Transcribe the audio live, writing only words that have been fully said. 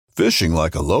Fishing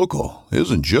like a local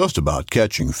isn't just about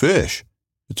catching fish.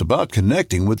 It's about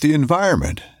connecting with the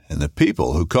environment and the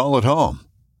people who call it home.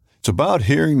 It's about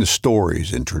hearing the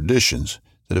stories and traditions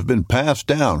that have been passed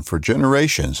down for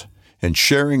generations and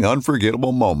sharing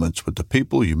unforgettable moments with the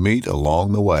people you meet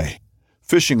along the way.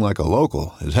 Fishing like a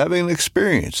local is having an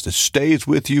experience that stays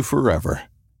with you forever.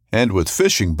 And with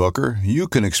Fishing Booker, you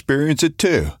can experience it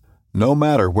too, no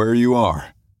matter where you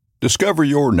are. Discover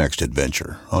your next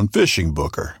adventure on Fishing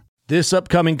Booker. This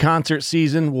upcoming concert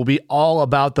season will be all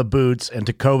about the boots, and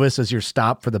Tecovas is your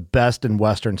stop for the best in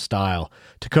Western style.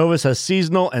 Tecovas has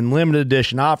seasonal and limited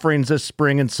edition offerings this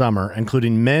spring and summer,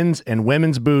 including men's and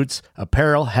women's boots,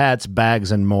 apparel, hats,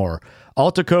 bags, and more.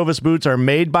 All Tecovas boots are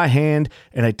made by hand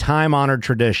in a time-honored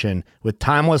tradition with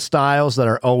timeless styles that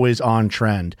are always on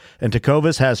trend. And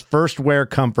Tecovas has first wear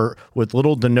comfort with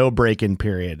little to no break-in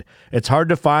period. It's hard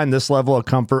to find this level of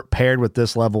comfort paired with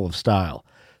this level of style.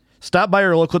 Stop by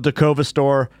your local Tecovas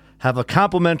store, have a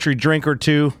complimentary drink or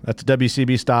two, that's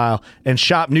WCB style, and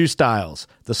shop new styles.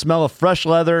 The smell of fresh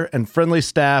leather and friendly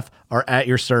staff are at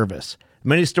your service.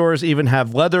 Many stores even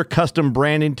have leather custom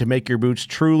branding to make your boots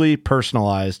truly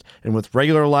personalized. And with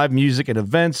regular live music and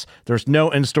events, there's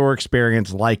no in-store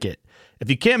experience like it.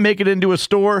 If you can't make it into a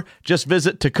store, just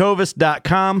visit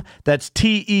tecovas.com. That's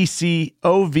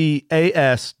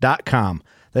TECOVAS.com.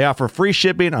 They offer free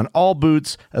shipping on all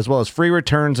boots, as well as free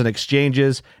returns and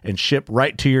exchanges, and ship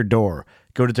right to your door.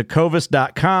 Go to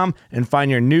tecovas.com and find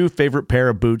your new favorite pair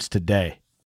of boots today.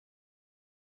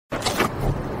 To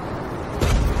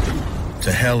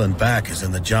hell and back is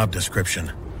in the job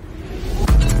description.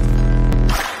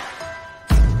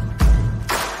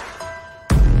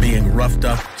 Being roughed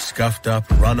up, scuffed up,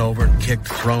 run over, kicked,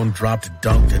 thrown, dropped,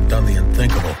 dunked, and done the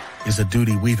unthinkable is a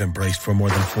duty we've embraced for more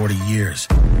than 40 years.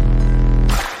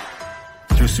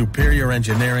 Through superior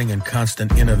engineering and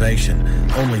constant innovation,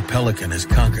 only Pelican has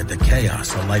conquered the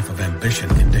chaos a life of ambition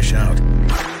can dish out.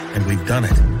 And we've done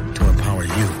it to empower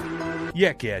you.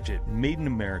 Yak Gadget, made in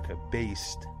America,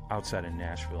 based outside of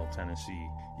Nashville, Tennessee.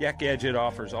 Yak Gadget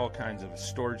offers all kinds of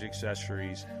storage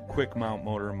accessories, quick mount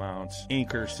motor mounts,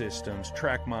 anchor systems,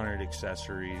 track mounted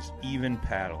accessories, even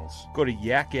paddles. Go to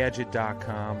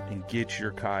yakgadget.com and get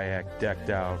your kayak decked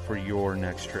out for your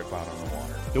next trip out on the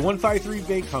water. The 153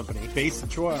 Bait Company, based in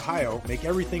Troy, Ohio, make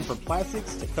everything from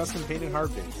plastics to custom painted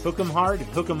hard baits. Hook 'em hard and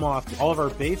hook 'em often. All of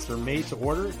our baits are made to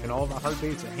order, and all of our hard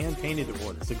baits are hand painted to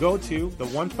order. So go to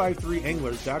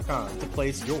the153anglers.com to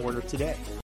place your order today.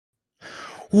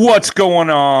 What's going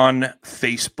on?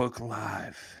 Facebook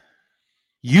Live,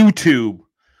 YouTube.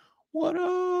 What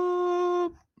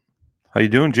up? How you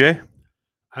doing, Jay?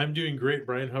 I'm doing great,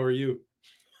 Brian. How are you?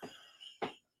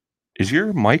 Is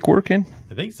your mic working?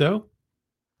 I think so.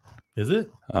 Is it?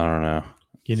 I don't know.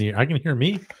 I can hear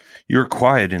me. You were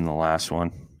quiet in the last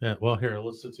one. Yeah. Well, here,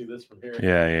 let's do this from here.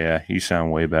 Yeah. You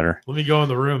sound way better. Let me go in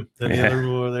the room. The other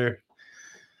room over there.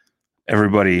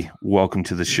 Everybody, welcome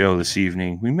to the show this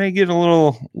evening. We may get a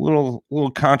little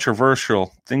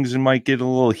controversial. Things might get a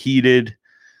little heated.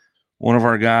 One of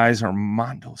our guys,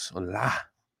 Armando Sola,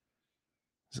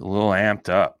 is a little amped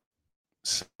up.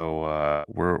 So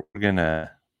we're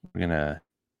gonna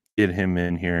get him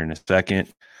in here in a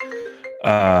second.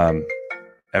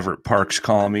 Everett Park's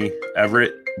calling me.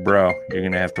 Everett, bro, you're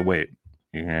gonna have to wait.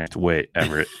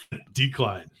 Everett.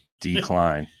 Decline.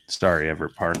 Sorry,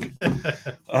 Everett Park.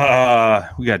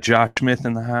 We got Josh Smith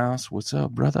in the house. What's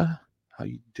up, brother? How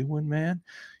you doing, man?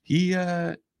 He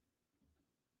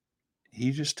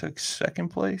just took second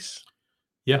place.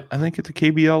 Yeah, I think at the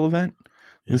KBL event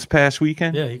this past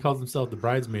weekend. Yeah, he calls himself the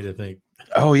bridesmaid, I think.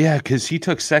 Oh yeah, because he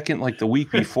took second like the week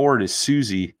before to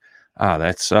Susie.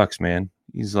 That sucks, man.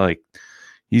 He's gonna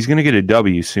get a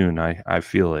W soon. I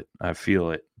feel it.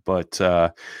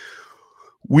 But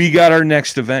we got our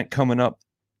next event coming up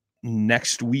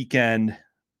next weekend,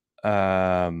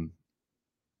 June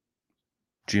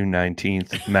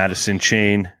 19th, Madison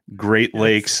Chain, Great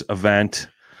Lakes event.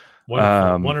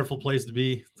 Wonderful place to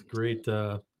be. It's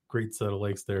a great set of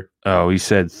lakes there. Oh, he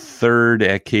said third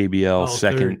at KBL,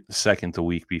 third. second the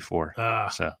week before.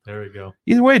 So there we go.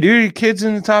 Either way, dude, your kid's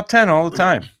in the top 10 all the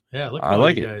time. Yeah, look I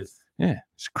like you it. guys. Yeah,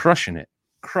 it's crushing it.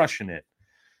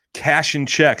 Cash and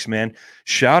checks, man.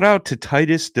 Shout out to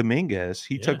Titus Dominguez.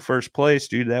 He took first place,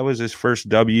 dude. That was his first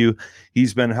W.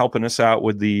 He's been helping us out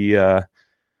with the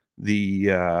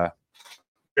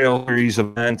Trail Series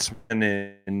events, and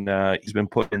he's been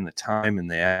putting in the time and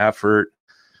the effort.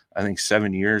 I think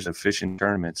 7 years of fishing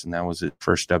tournaments, and that was his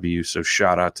first W. So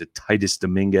shout out to Titus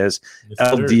Dominguez, Yes,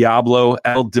 El Diablo,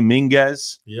 El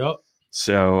Dominguez. Yep.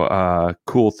 So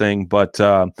cool thing. But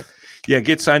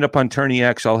get signed up on Tourney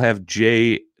X. I'll have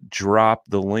Jay drop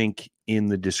the link in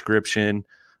the description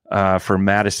for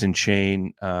Madison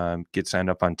Chain. Get signed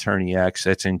up on Tourney X.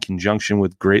 That's in conjunction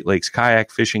with Great Lakes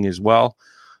Kayak Fishing as well.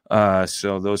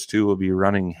 So those two will be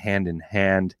running hand in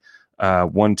hand.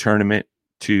 One tournament,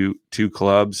 two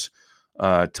clubs,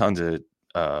 tons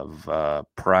of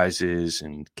prizes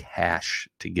and cash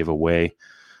to give away.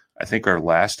 I think our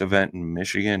last event in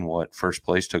Michigan, first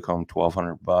place took home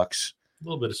 $1,200. A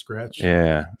little bit of scratch.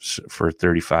 Yeah, for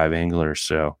 35 anglers.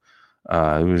 So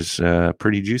it was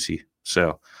pretty juicy.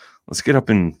 So let's get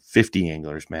up in 50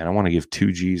 anglers, man. I want to give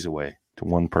 2 G's away to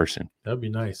one person. That'd be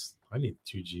nice. I need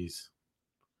 2 G's.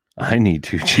 I need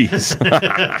 2 G's.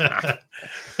 But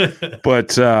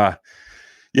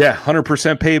yeah,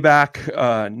 100%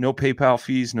 payback. No PayPal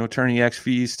fees, no Tourney X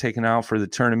fees taken out for the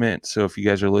tournament. So if you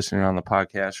guys are listening on the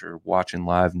podcast or watching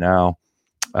live now,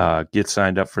 get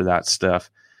signed up for that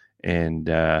stuff. And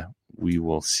we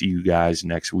will see you guys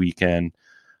next weekend.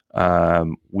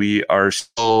 We are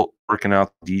still working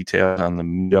out the details on the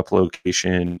meetup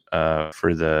location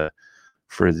for the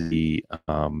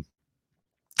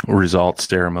results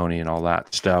ceremony and all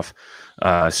that stuff.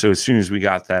 So as soon as we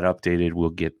got that updated, we'll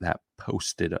get that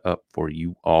posted up for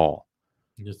you all.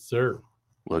 Yes, sir.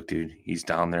 Look, dude, he's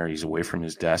down there. He's away from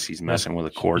his desk. He's messing with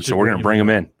a cord. So we're going to bring him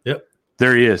in. Yep.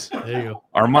 There he is. There you go.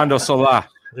 Armando Sola.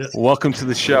 Yep. Welcome to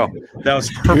the show. That was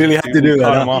perfect. You really have to do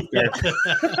that. Him off there.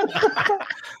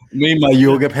 Me and my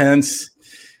yoga pants.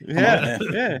 Yeah.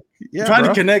 Trying bro.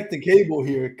 to connect the cable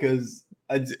here because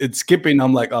it's skipping.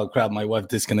 I'm like, oh crap, my wife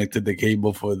disconnected the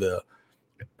cable for the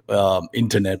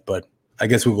internet, but I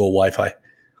guess we'll go Wi-Fi.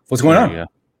 What's going on?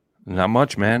 Not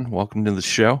much, man. Welcome to the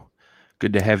show.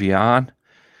 Good to have you on.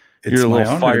 It's You're a my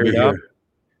little honor to fired be up. here.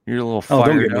 You're a little Oh, fired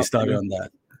don't get me up, started dude. on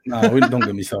that. No, don't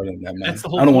get me started on that, man. That's the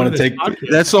whole I don't point want of to this take. podcast.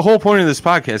 That's the whole point of this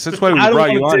podcast. That's why we I don't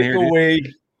brought you want on to here. take dude.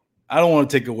 away. I don't want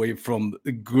to take away from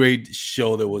the great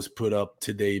show that was put up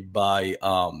today by.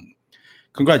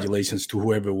 Congratulations to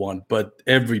whoever won, but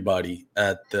everybody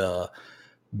at the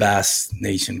Bass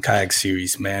Nation Kayak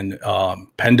Series, man.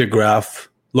 Pendergraph,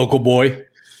 local boy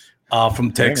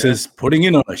from Texas, putting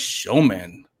in on a show,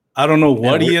 man. I don't know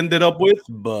what he ended up with,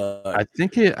 but I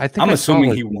think I'm assuming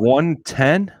like he won.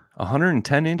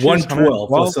 110 inches. 112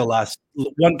 was the last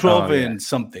 112 Oh, yeah. and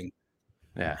something.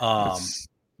 Yeah, that's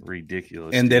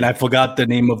ridiculous. And then dude. I forgot the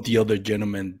name of the other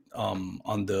gentleman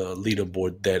on the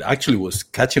leaderboard that actually was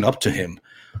catching up to him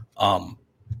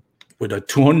with a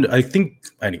 200, I think,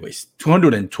 anyways,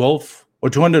 212 or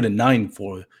 209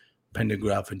 for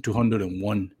Pendergraph and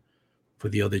 201 for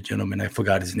the other gentleman. I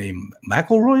forgot his name.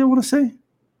 McElroy, I want to say.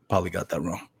 Probably got that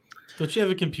wrong. Don't you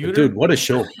have a computer? Dude, what a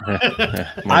show.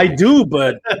 I do,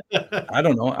 but I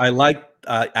don't know. I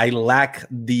lack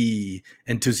the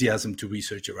enthusiasm to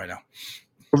research it right now.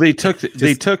 Well, they took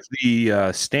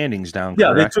the standings down. Yeah,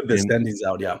 correct? they took the standings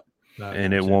out. Yeah.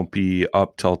 and it won't be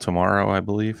up till tomorrow, I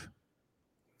believe.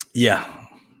 Yeah.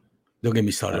 Don't get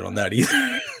me started on that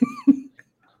either.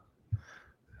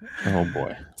 Oh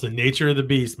boy. It's the nature of the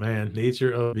beast, man.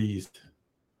 Nature of the beast.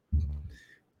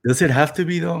 Does it have to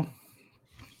be though?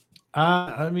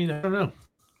 I mean, I don't know.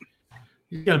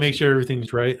 You got to make sure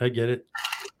everything's right. I get it.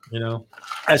 You know,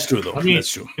 That's true though. I mean,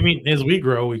 That's true. as we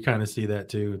grow, we kind of see that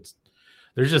too.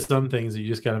 There's just some things that you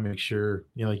just got to make sure.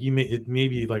 You know, like it may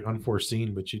be like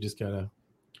unforeseen, but you just got to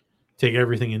take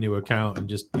everything into account and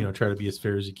just try to be as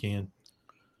fair as you can.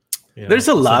 You know, There's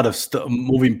a lot of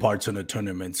moving parts in a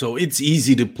tournament, so it's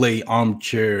easy to play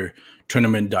armchair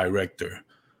tournament director.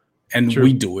 And True.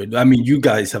 we do it. I mean, you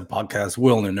guys have podcasts.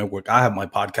 We're on the network. I have my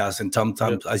podcast, and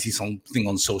sometimes I see something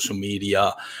on social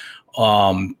media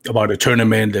about a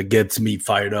tournament that gets me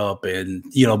fired up. And,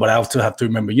 but I also have to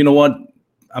remember, you know what?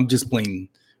 I'm just playing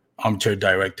armchair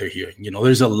director here.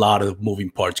 There's a lot of moving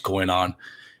parts going on.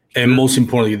 And most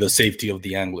importantly, the safety of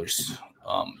the anglers.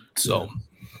 Well,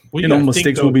 you gotta think,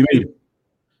 mistakes though, will be made.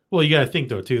 Well, you got to think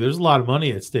though too. There's a lot of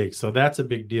money at stake, so that's a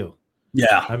big deal.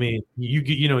 Yeah. I mean,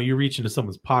 you reach into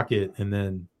someone's pocket, and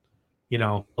then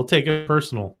they'll take it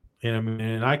personal.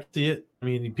 And I see it. I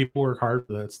mean, people work hard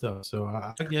for that stuff, so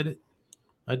I get it.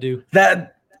 I do.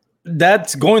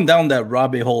 That's going down that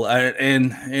rabbit hole.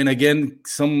 And again,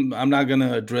 I'm not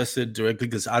gonna address it directly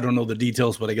because I don't know the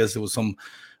details, but I guess there was some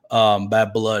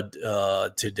bad blood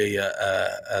today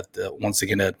once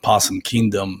again at Possum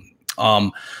Kingdom.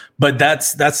 But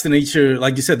that's the nature,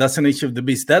 like you said, that's the nature of the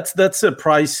beast. That's a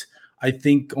price, I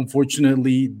think,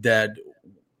 unfortunately, that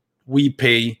we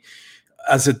pay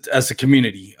as a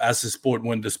community, as a sport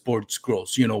when the sport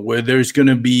grows. Where there's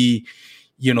gonna be,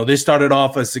 they started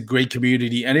off as a great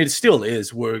community, and it still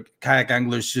is, where kayak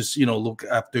anglers just, look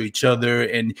after each other.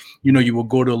 And, you will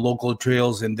go to local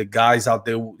trails, and the guys out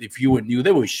there, if you were new,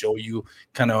 they would show you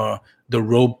kind of the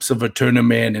ropes of a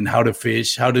tournament and how to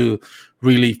fish, how to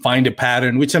really find a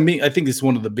pattern, which I think is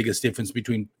one of the biggest difference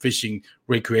between fishing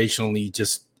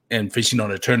recreationally and fishing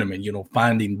on a tournament,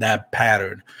 finding that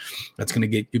pattern that's going to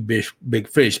get you big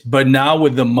fish. But now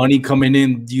with the money coming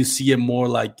in, you see it more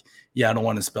like, I don't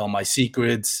want to spell my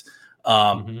secrets.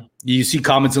 You see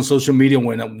comments on social media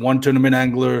when one tournament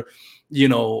angler,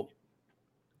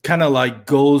 kind of like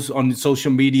goes on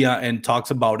social media and talks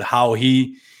about how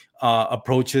he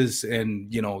approaches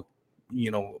and,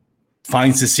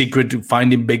 finds the secret to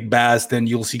finding big bass. Then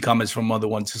you'll see comments from other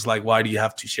ones just like, why do you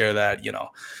have to share that?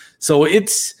 So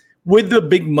it's with the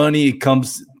big money, it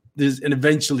comes, and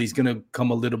eventually it's going to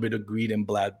come a little bit of greed and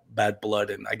bad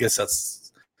blood. And I guess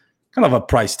that's kind of a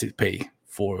price to pay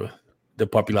for the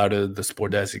popularity of the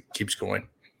sport as it keeps growing.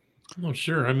 Oh,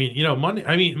 sure. I mean,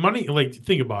 money, like,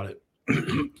 think about it.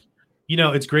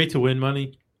 It's great to win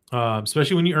money,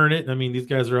 especially when you earn it. I mean, these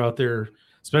guys are out there,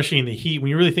 especially in the heat, when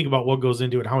you really think about what goes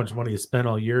into it, how much money is spent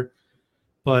all year.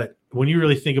 But when you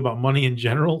really think about money in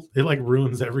general, it like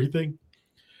ruins everything.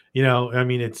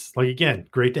 It's like, again,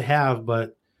 great to have,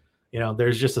 but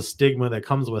there's just a stigma that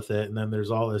comes with it. And then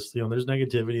there's all this, there's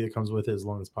negativity that comes with it, as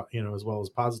well as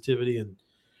positivity, and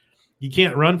you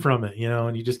can't run from it,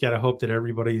 and you just got to hope that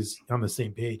everybody's on the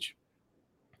same page,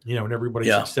 and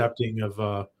everybody's accepting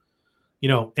of,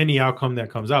 any outcome that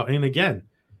comes out. And again,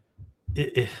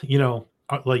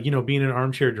 being an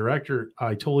armchair director,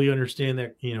 I totally understand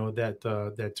that,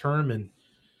 that term, and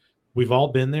we've all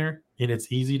been there, and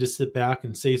it's easy to sit back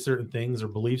and say certain things or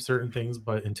believe certain things,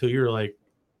 but until you're like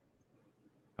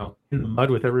in the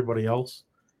mud with everybody else,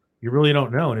 you really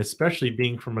don't know. And especially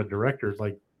being from a director,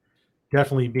 like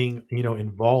definitely being,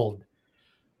 involved,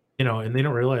 and they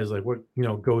don't realize like what,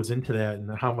 goes into that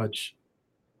and how much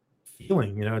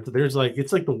feeling, there's like,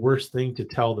 it's like the worst thing to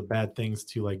tell the bad things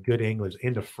to like good anglers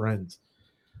and to friends.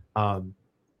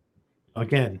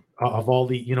 Again, of all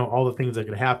the, all the things that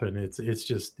could happen, it's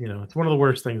just, it's one of the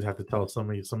worst things I have to tell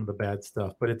somebody some of the bad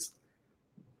stuff, but it's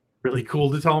really cool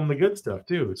to tell them the good stuff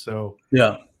too. So,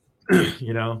 like,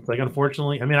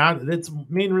 unfortunately, even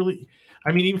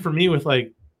for me with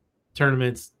like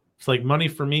tournaments, it's like money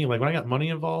for me. Like when I got money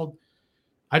involved,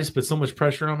 I just put so much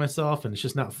pressure on myself, and it's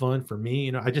just not fun for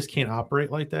me. I just can't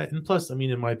operate like that. And plus,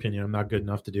 in my opinion, I'm not good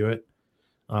enough to do it.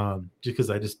 Just because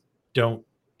I just don't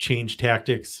change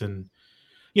tactics. And,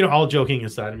 all joking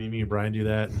aside, me and Brian do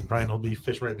that, and Brian will be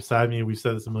fishing right beside me. We've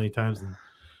said this a million times, and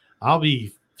I'll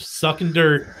be sucking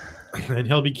dirt and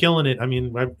he'll be killing it.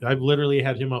 I've literally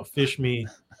had him outfish me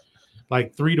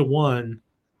like 3-1,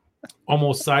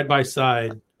 almost side by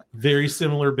side, very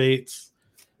similar baits.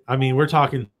 We're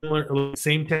talking similar,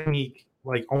 same technique,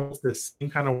 like almost the same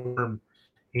kind of worm.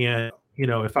 And,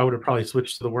 if I would have probably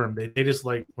switched to the worm, they just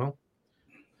like, well,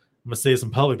 I'm going to say this in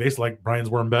public, they just like Brian's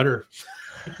worm better.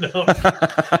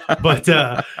 But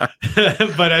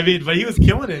he was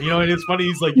killing it, and it's funny.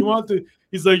 He's like,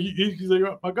 he's like,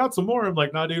 I got some more. I'm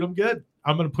like, nah, dude, I'm good.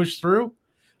 I'm going to push through.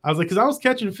 I was like, cause I was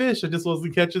catching fish. I just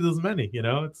wasn't catching as many,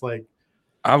 it's like,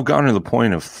 I've gone to the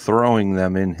point of throwing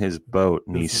them in his boat,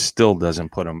 and he still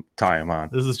doesn't tie them on.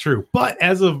 This is true. But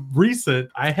as of recent,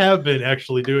 I have been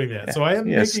actually doing that. Yeah, so I am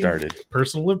making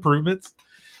personal improvements.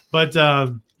 But yeah,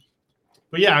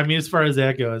 as far as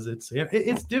that goes, it's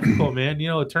difficult, man.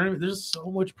 A tournament, there's so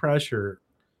much pressure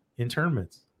in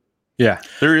tournaments. Yeah,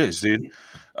 there is, dude.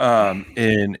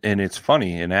 And it's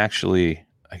funny. And actually,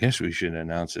 I guess we should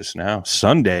announce this now.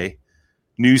 Sunday,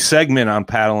 new segment on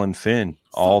Paddle and Fin,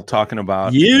 all talking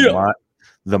about the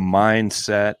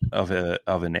mindset of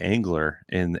an angler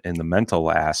in the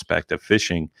mental aspect of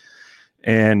fishing.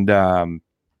 And I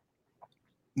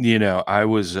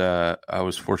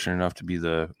was fortunate enough to be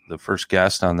the first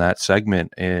guest on that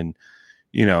segment, and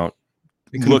looking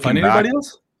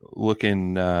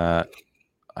back,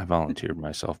 I volunteered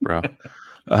myself, bro.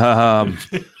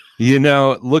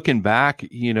 Looking back,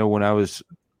 when I was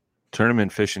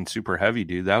tournament fishing super heavy,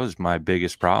 dude, that was my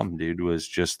biggest problem, dude, was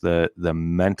just the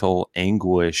mental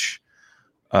anguish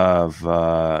of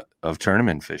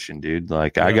tournament fishing, dude.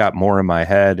 Like I got more in my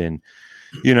head, and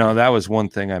that was one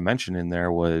thing I mentioned in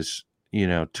there was,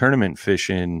 tournament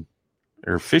fishing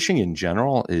or fishing in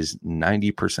general is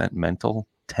 90% mental,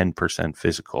 10%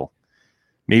 physical,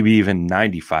 maybe even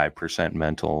 95%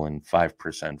 mental and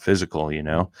 5% physical,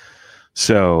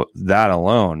 So that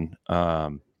alone,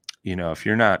 if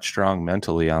you're not strong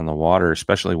mentally on the water,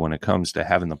 especially when it comes to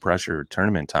having the pressure of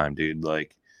tournament time, dude,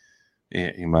 like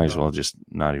you might as well just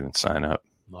not even sign up.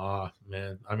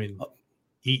 Man. I mean,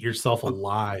 eat yourself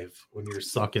alive when you're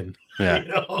sucking. Yeah. You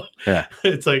know? Yeah.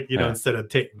 It's like, instead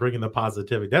of bringing the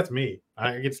positivity. That's me.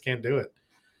 I just can't do it.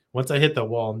 Once I hit the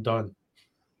wall, I'm done.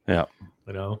 Yeah.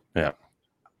 Yeah.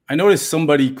 I noticed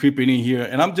somebody creeping in here,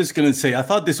 and I'm just gonna say, I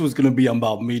thought this was gonna be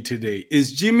about me today.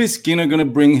 Is Jimmy Skinner gonna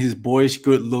bring his boyish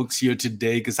good looks here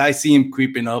today? Because I see him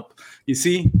creeping up. You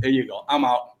see? There you go. I'm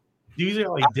out. Usually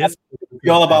like this. It's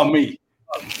all about me.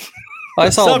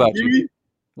 It's all about Jimmy? you.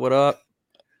 What up?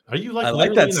 Are you like? I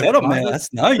like that setup, man.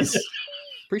 That's nice.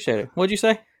 Appreciate it. What'd you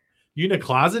say? You in a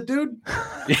closet, dude?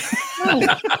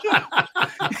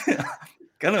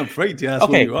 Kind of afraid to ask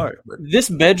where you are. But. This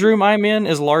bedroom I'm in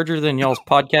is larger than y'all's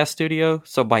podcast studio,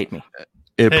 so bite me.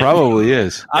 It probably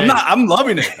is. I'm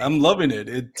loving it. I'm loving it.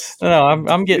 It's No,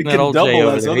 I'm getting it that can old double Jay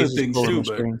over as there. other He's just things pulling too, the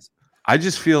but- strings. I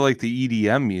just feel like the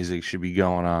EDM music should be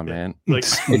going on, man. Like,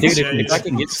 Hey, dude, if I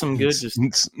can get some good, just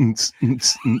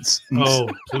oh,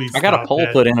 please. I got a stop poll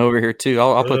that. put in over here too.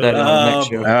 I'll put that in on the next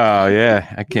show. Oh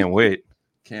yeah, I can't wait.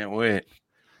 Can't wait.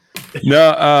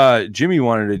 No, Jimmy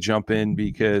wanted to jump in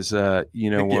because of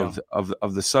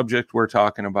the subject we're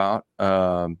talking about.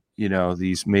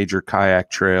 These major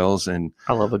kayak trails, and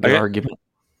I love a good argument.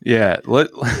 yeah.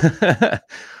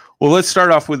 Well, let's start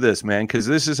off with this, man, because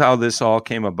this is how this all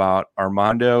came about.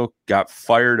 Armando got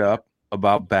fired up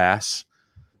about bass.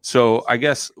 So I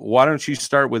guess why don't you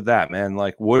start with that, man?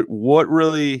 Like what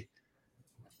really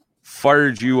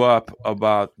fired you up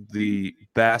about the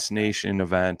Bass Nation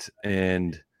event,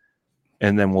 and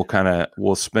then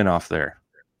we'll spin off there.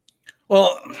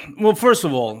 Well, first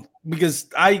of all, because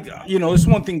it's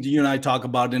one thing you and I talk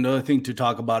about, and another thing to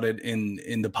talk about it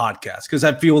in the podcast, because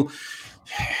I feel,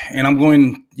 and I'm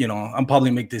going, I'm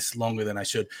probably make this longer than I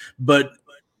should, but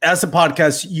as a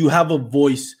podcast, you have a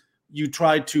voice. You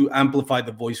try to amplify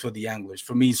the voice for the anglers,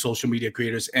 for me, social media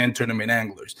creators and tournament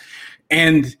anglers.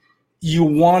 And you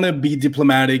want to be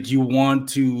diplomatic. You want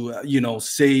to,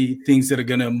 say things that are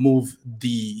going to move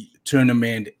the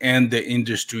tournament and the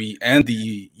industry and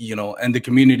the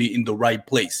community in the right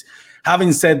place.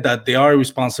 Having said that, there are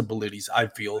responsibilities, I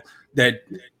feel, that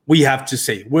we have to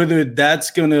say, whether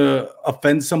that's going to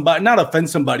not offend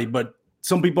somebody, but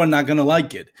some people are not going to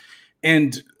like it.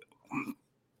 And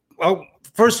well,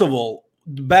 first of all,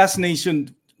 the Bass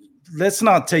Nation, let's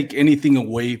not take anything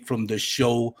away from the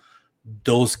show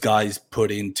those guys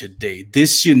put in today.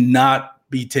 This should not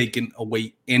be taken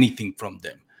away anything from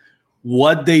them.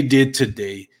 What they did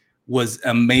today was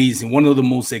amazing. One of the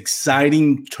most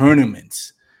exciting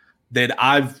tournaments that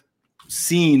I've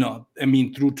seen,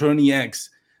 through Tourney X,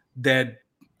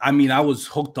 I was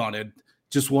hooked on it,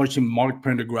 just watching Mark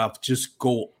Pendergraph just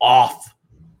go off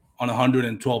on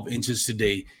 112 inches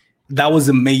today. That was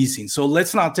amazing. So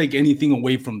let's not take anything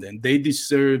away from them. They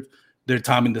deserve their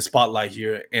time in the spotlight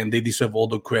here, and they deserve all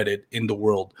the credit in the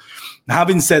world.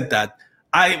 Having said that,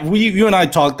 you and I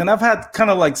talked, and I've had kind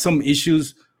of like some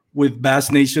issues with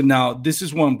Bass Nation. Now, this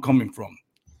is where I'm coming from.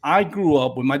 I grew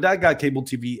up when my dad got cable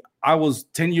TV. I was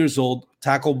 10 years old,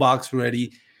 tackle box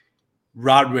ready,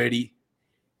 rod ready,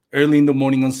 early in the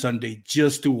morning on Sunday,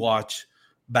 just to watch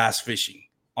bass fishing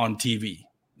on TV.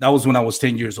 That was when I was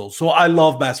 10 years old. So I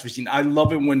love bass fishing. I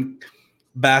love it when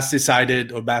Bass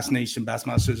decided, or Bass Nation,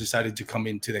 Bassmasters decided to come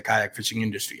into the kayak fishing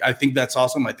industry. I think that's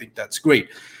awesome. I think that's great.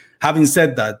 Having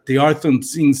said that, there are some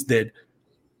things that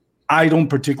I don't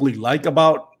particularly like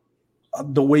about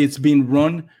the way it's being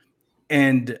run,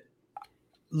 and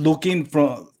looking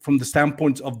from the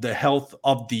standpoint of the health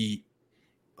of the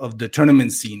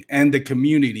tournament scene and the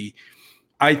community,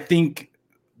 I think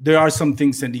there are some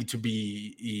things that need to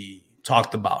be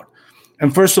talked about.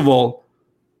 And first of all,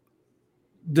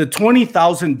 the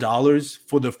 $20,000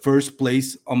 for the first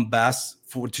place on Bass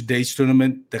for today's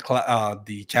tournament,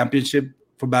 the championship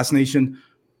for Bass Nation,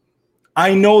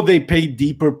 I know they paid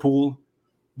Deeper Pool,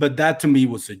 but that to me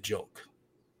was a joke.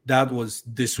 That was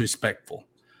disrespectful.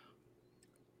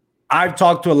 I've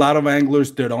talked to a lot of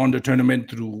anglers that are on the tournament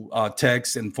through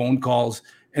texts and phone calls,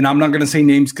 and I'm not going to say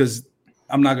names because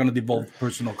I'm not going to divulge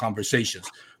personal conversations.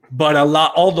 But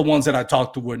all the ones that I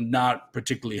talked to were not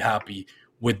particularly happy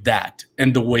with that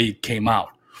and the way it came out.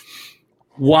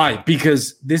 Why?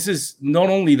 Because this is not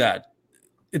only that,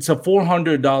 it's a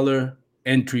 $400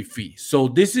 entry fee. So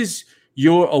this is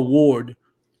your award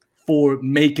for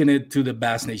making it to the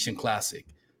Bass Nation Classic.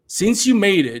 Since you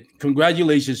made it,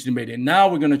 congratulations, you made it. Now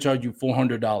we're going to charge you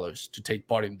 $400 to take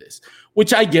part in this,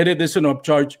 which I get it. There's an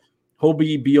upcharge.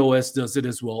 Hobie BOS does it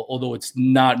as well, although it's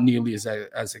not nearly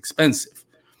as expensive.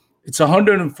 It's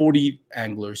 140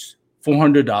 anglers,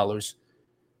 $400.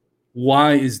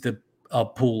 Why is the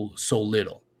pool so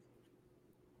little?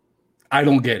 I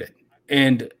don't get it.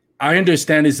 And I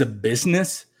understand it's a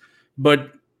business,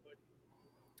 but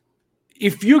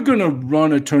if you're going to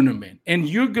run a tournament and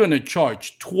you're going to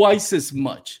charge twice as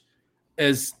much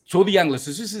as so the anglers,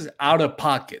 so this is out of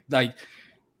pocket. Like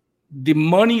the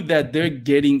money that they're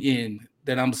getting in,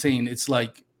 that I'm saying, it's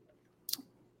like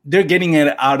they're getting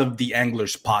it out of the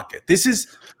angler's pocket. This is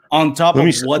on top of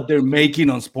what they're making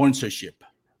on sponsorship.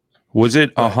 Was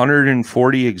it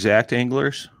 140 exact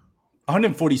anglers?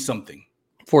 140 something.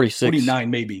 46. 49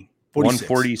 maybe. 46.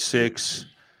 146.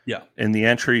 Yeah. And the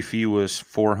entry fee was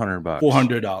 $400.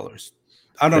 $400.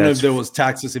 I don't know if there was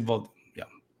taxes involved. Yeah.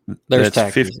 There's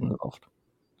taxes involved.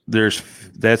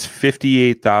 That's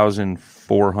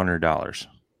 $58,400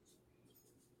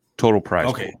 total price.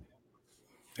 Okay.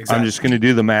 Exactly. I'm just going to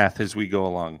do the math as we go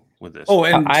along with this. Oh,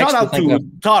 and shout out to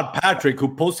Todd Patrick,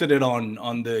 who posted it on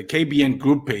the KBN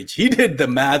group page. He did the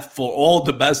math for all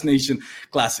the Bass Nation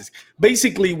classes.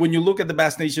 Basically, when you look at the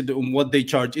Bass Nation and what they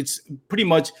charge, it's pretty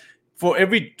much for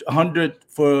every 100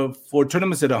 for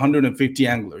tournaments at 150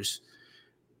 anglers,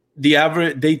 the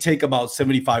average they take about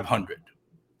 7,500.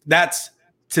 That's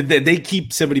they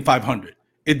keep 7,500.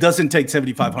 It doesn't take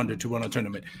 7,500 to run a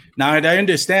tournament. Now, I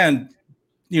understand,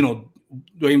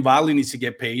 Dwayne Valley needs to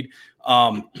get paid.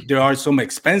 There are some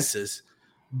expenses,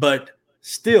 but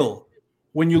still,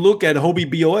 when you look at Hobie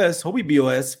BOS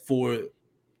for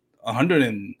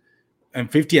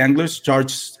 150 anglers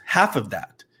charges half of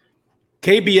that.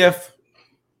 KBF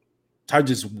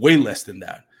charges way less than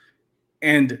that.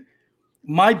 And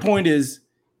my point is,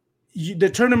 the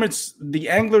tournaments, the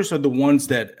anglers are the ones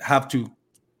that have to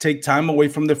take time away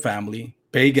from their family,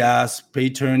 pay gas, pay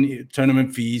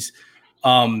tournament fees,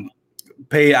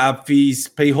 pay app fees,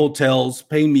 pay hotels,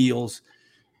 pay meals.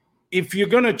 If you're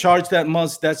going to charge that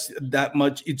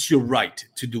much, it's your right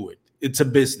to do it. It's a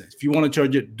business. If you want to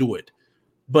charge it, do it.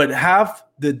 But have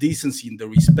the decency and the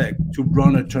respect to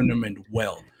run a tournament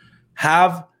well.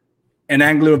 Have an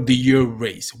Angler of the Year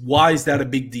race. Why is that a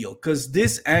big deal? Because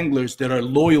these anglers that are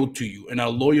loyal to you and are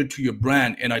loyal to your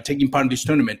brand and are taking part in this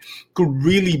tournament could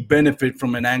really benefit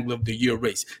from an Angler of the Year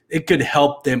race. It could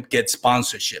help them get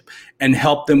sponsorship and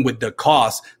help them with the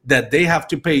cost that they have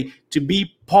to pay to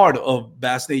be part of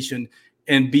Bass Nation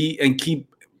and be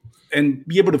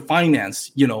able to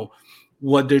finance,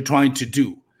 what they're trying to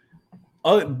do.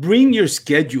 Bring your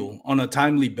schedule on a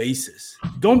timely basis.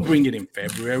 Don't bring it in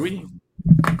February.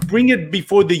 Bring it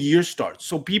before the year starts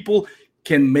so people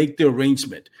can make the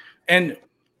arrangement. And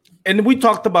we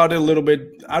talked about it a little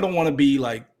bit. I don't want to be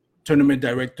like tournament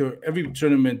director. Every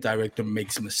tournament director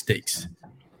makes mistakes.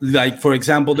 Like, for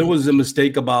example, there was a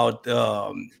mistake about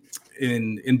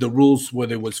in the rules where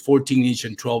there was 14-inch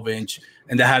and 12-inch,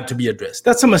 and that had to be addressed.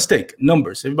 That's a mistake.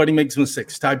 Numbers. Everybody makes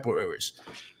mistakes, typo errors.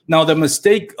 Now, the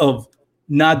mistake of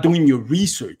not doing your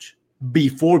research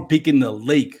before picking the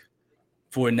lake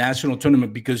for a national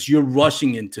tournament because you're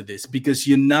rushing into this, because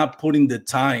you're not putting the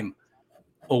time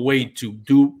away to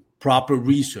do proper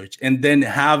research and then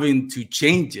having to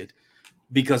change it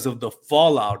because of the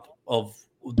fallout of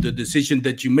the decision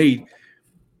that you made.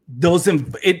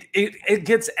 It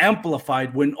gets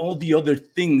amplified when all the other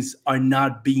things are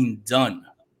not being done.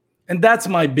 And that's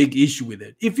my big issue with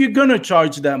it. If you're going to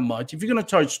charge that much, if you're going to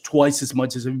charge twice as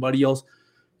much as everybody else,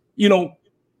 do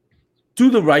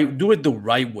it the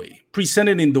right way, present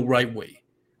it in the right way.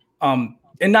 And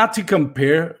not to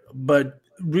compare, but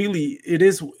really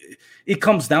it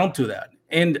comes down to that.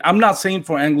 And I'm not saying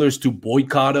for anglers to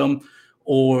boycott them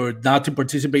or not to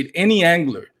participate. Any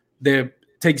angler that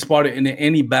takes part in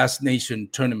any Bass Nation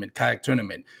tournament, kayak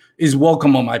tournament, is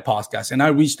welcome on my podcast. And I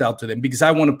reached out to them because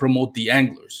I want to promote the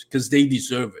anglers because they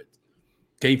deserve it.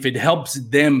 Okay, if it helps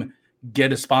them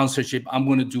get a sponsorship, I'm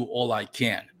going to do all I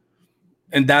can.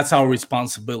 And that's our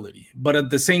responsibility. But at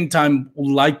the same time,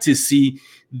 we'd like to see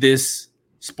this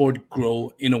sport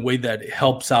grow in a way that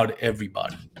helps out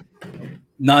everybody,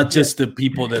 not just the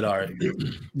people that are,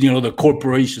 the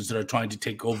corporations that are trying to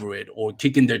take over it or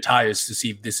kicking their tires to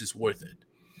see if this is worth it.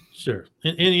 Sure.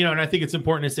 And I think it's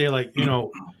important to say, as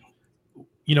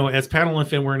Paddle and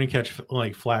Fin, we're going to catch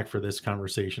flack for this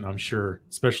conversation, I'm sure,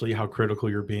 especially how critical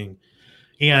you're being.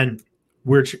 And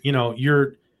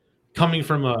you're coming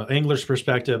from an angler's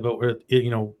perspective,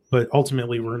 but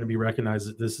ultimately we're going to be recognized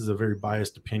that this is a very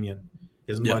biased opinion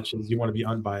as much as you want to be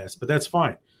unbiased, but that's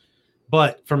fine.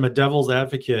 But from a devil's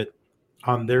advocate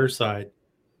on their side,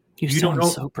 you sound don't know,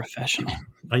 so professional.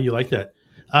 Oh, you like that?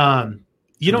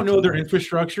 You don't know their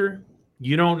infrastructure.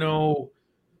 You don't know,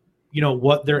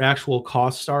 what their actual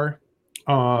costs are.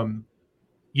 From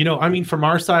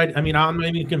our side, I'm not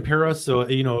even compare us. So,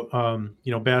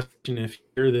 Bastian, if you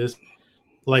hear this,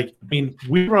 Like, I mean,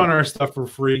 we run our stuff for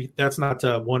free. That's not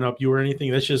to one up you or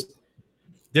anything. That's just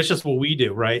what we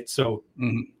do, right? So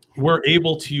we're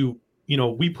able to,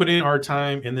 we put in our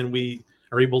time and then we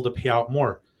are able to pay out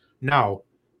more. Now,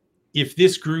 if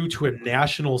this grew to a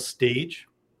national stage,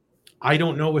 I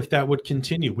don't know if that would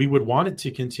continue. We would want it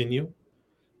to continue,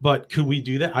 but could we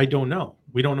do that? I don't know.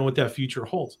 We don't know what that future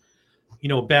holds.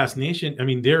 Bass Nation, I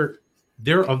mean, they're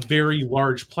a very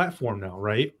large platform now,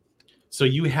 right? So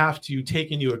you have to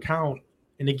take into account,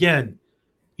 and again,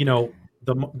 the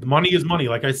money is money.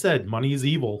 Like I said, money is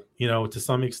evil, to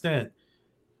some extent,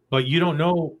 but you don't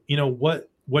know,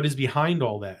 what is behind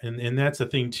all that. And that's a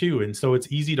thing too. And so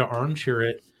it's easy to armchair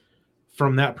it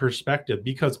from that perspective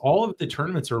because all of the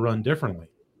tournaments are run differently,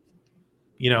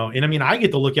 and I mean, I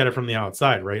get to look at it from the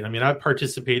outside, right? I mean, I've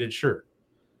participated, sure,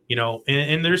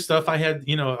 and there's stuff I had,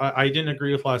 I didn't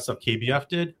agree with a lot of stuff KBF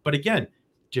did, but again,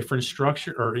 different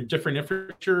structure or different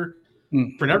infrastructure,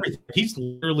 different everything. He's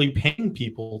literally paying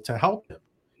people to help him.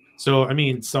 So, I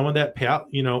mean, some of that payout,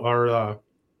 are,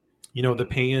 the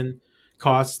paying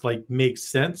costs like makes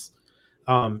sense,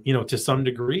 to some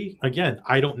degree. Again,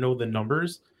 I don't know the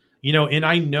numbers, and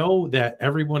I know that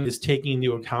everyone is taking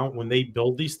into account when they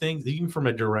build these things, even from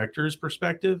a director's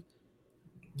perspective,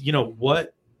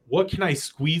 what can I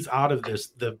squeeze out of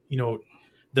this,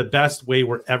 the best way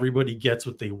where everybody gets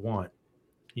what they want.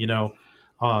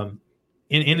 And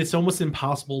it's almost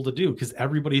impossible to do because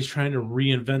everybody's trying to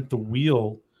reinvent the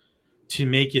wheel to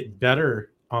make it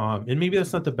better. And maybe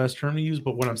that's not the best term to use,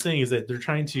 but what I'm saying is that they're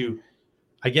trying to,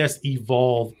 I guess,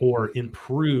 evolve or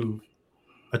improve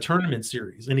a tournament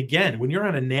series. And again, when you're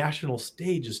on a national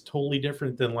stage, it's totally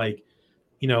different than like,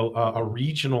 a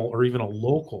regional or even a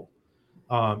local,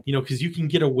 because you can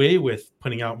get away with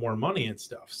putting out more money and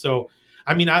stuff. So,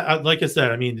 I mean, I like I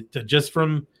said, I mean, just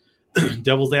from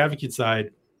devil's advocate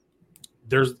side,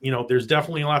 there's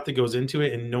definitely a lot that goes into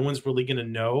it and no one's really going to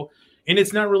know. And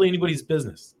it's not really anybody's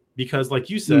business because like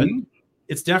you said,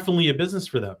 it's definitely a business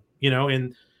for them,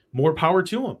 and more power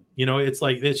to them. It's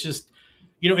like, it's just,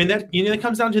 and that, that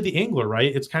comes down to the angler,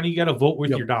 right? It's kind of, you got to vote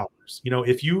with your dollars.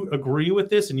 If you agree with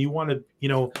this and you want to,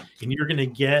 and you're going to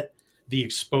get the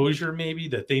exposure maybe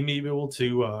that they may be able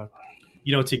to,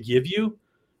 to give you,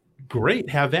 great,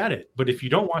 have at it. But if you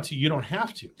don't want to, you don't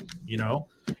have to,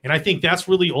 and I think that's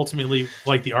really ultimately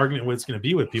like the argument what it's going to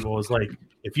be with people is like,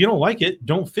 if you don't like it,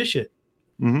 don't fish it.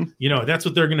 That's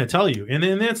what they're going to tell you. And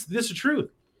then this is the truth,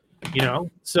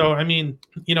 so I mean,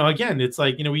 again, it's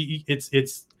like,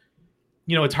 it's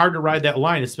hard to ride that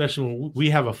line, especially when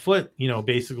we have a foot,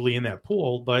 basically in that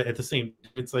pool, but at the same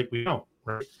time, it's like, we don't,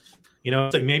 right?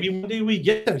 It's like maybe one day we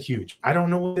get that huge. I don't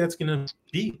know what that's going to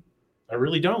be. I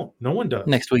really don't. No one does.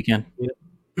 Next weekend.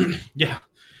 Yeah.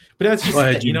 But that's just,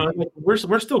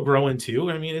 we're still growing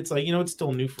too. I mean, it's like, it's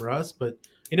still new for us,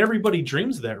 and everybody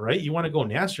dreams of that, right? You want to go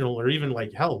national or even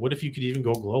like, hell, what if you could even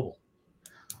go global?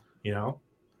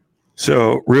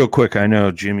 So real quick, I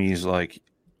know Jimmy's like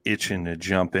itching to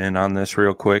jump in on this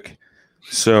real quick.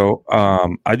 So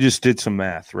I just did some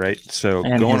math, right? So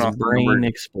and going his off brain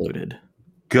exploded.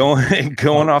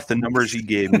 Going off the numbers he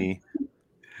gave me,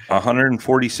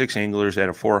 146 anglers at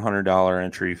a $400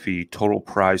 entry fee. Total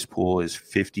prize pool is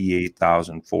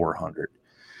 $58,400.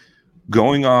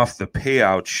 Going off the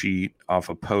payout sheet off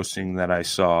a posting that I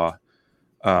saw,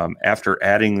 after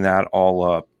adding that all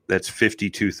up, that's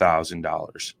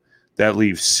 $52,000. That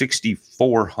leaves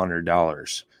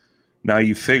 $6,400. Now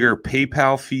you figure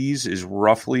PayPal fees is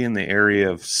roughly in the area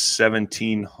of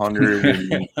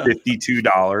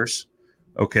 $1,752.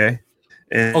 Okay.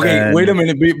 Okay, wait a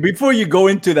minute. Before you go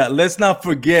into that, let's not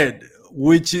forget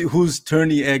who's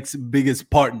Tourney X's biggest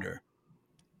partner.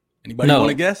 Anybody want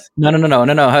to guess? No.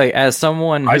 Hey, as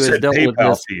someone who has dealt with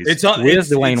this, it's on their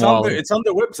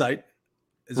website.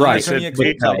 It's right.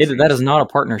 That is not a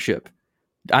partnership.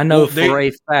 I know for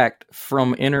a fact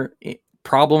from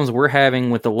problems we're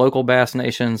having with the local Bass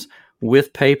Nations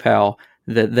with PayPal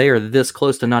that they are this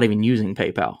close to not even using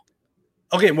PayPal.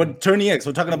 Okay, well, Tourney X.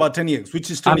 We're talking about Tourney X.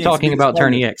 Which is Tourney X? I'm talking about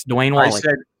Tourney X. Dwayne Wally.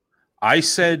 I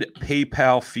said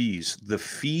PayPal fees. The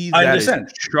fee that is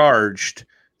charged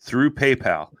through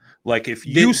PayPal. Like if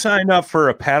you sign up for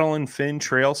a Paddle and Fin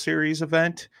Trail Series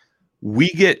event, we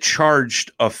get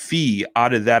charged a fee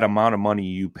out of that amount of money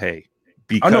you pay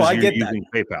because you're using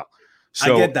PayPal.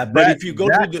 So I get that, but if you go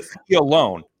to the fee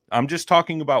alone, I'm just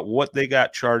talking about what they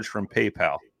got charged from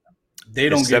PayPal. They're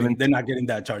not getting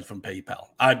that charge from PayPal.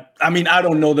 I mean, I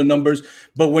don't know the numbers,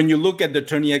 but when you look at the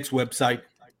Tourney X website,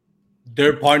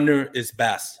 their partner is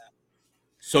Bass.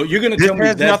 So you're going to tell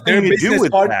me that's their business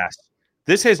partner? Bass.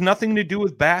 This has nothing to do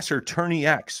with Bass or Tourney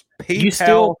X.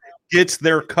 PayPal gets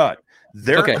their cut.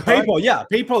 They're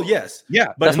PayPal, yes. Yeah,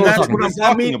 but that's what I'm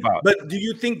talking about. But do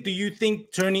you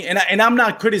think Tourney, and I'm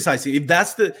not criticizing if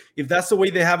that's the way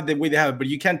they have it, but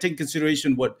you can't take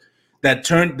consideration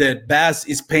that Bass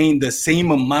is paying the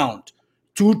same amount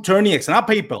to Tourney X, not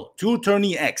PayPal, to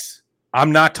Tourney X.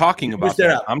 I'm not talking about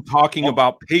that. I'm talking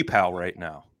about PayPal right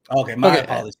now. Okay, my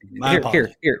apologies.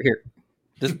 Here.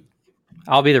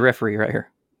 I'll be the referee right here.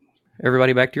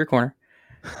 Everybody back to your corner.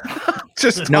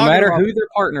 Just no matter who their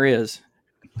partner is,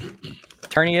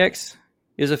 Tourney X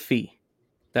is a fee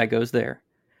that goes there.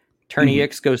 Tourney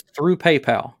X goes through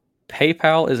PayPal.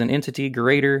 PayPal is an entity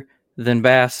greater than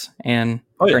Bass and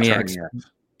Tourney X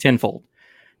tenfold.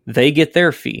 They get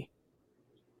their fee,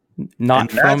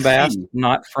 not from Bass,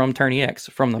 not from Tourney X,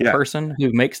 from the person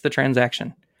who makes the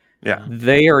transaction. Yeah,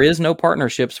 there is no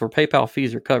partnerships where PayPal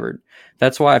fees are covered.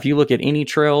 That's why if you look at any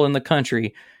trail in the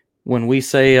country, when we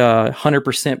say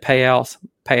 100%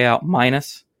 payout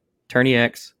minus Tourney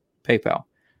X, PayPal,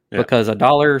 because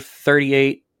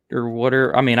 $1.38 or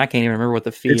whatever. I mean, I can't even remember what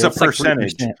the fee is. It's a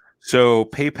percentage. Like so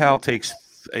PayPal takes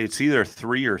it's either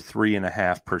 3 or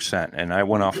 3.5%, and I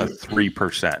went off of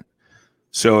 3%.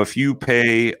 So if you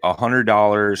pay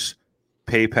 $100,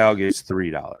 PayPal gets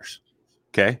 $3.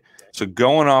 Okay, so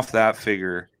going off that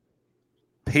figure,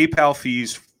 PayPal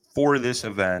fees for this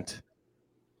event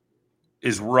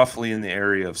is roughly in the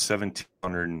area of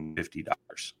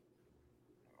 $1,750.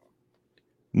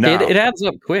 Now, it adds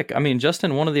up quick. I mean, just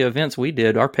in one of the events we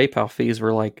did, our PayPal fees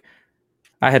were like,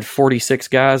 I had 46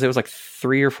 guys. It was like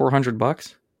 $300 or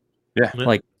 $400. Yeah,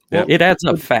 like it adds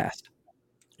up fast.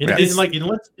 And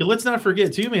let's not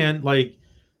forget too, man. Like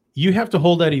you have to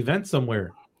hold that event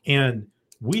somewhere, and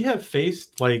we have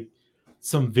faced like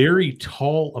some very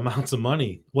tall amounts of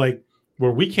money, like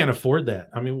where we can't afford that.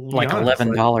 I mean, like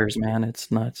 $11, man,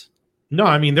 it's nuts. No,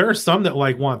 I mean there are some that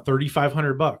like want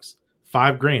 $3,500,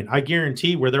 $5,000. I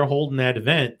guarantee where they're holding that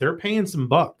event, they're paying some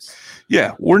bucks.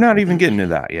 Yeah, we're not even getting to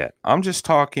that yet. I'm just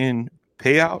talking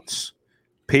payouts.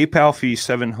 PayPal fee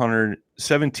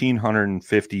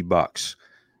 $1,750.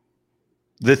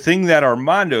 The thing that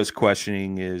Armando's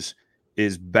questioning is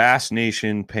Bass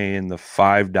Nation paying the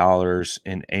 $5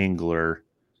 in angler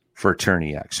for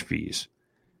Tourney X fees?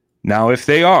 Now, if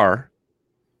they are,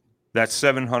 that's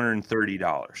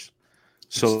 $730.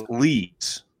 So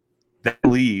that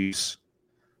leaves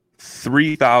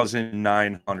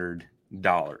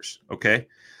 $3,900. Okay,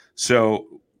 so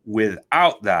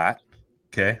without that,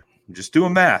 okay, I'm just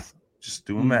doing math.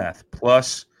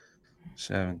 Plus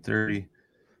 730.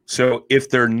 So if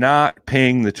they're not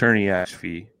paying the Tourney X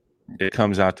fee, it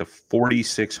comes out to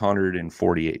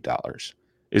 $4,648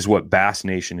 is what Bass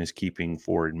Nation is keeping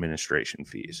for administration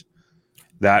fees.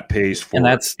 That pays for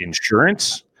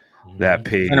insurance. That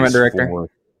pays for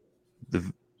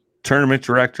the tournament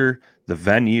director, the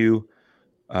venue,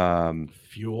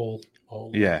 fuel,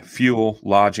 fuel,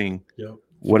 lodging,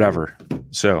 whatever.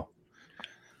 So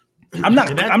I'm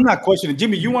not questioning.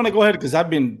 Jimmy, you want to go ahead because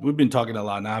we've been talking a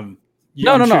lot now.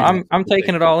 No. I'm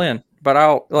taking it all in, but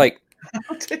I'll like.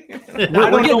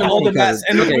 we're getting all the math,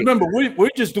 and remember, we're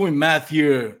just doing math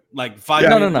here. Like 5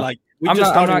 minutes. No. Like I'm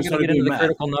not going to get into the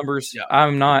critical numbers. Yeah.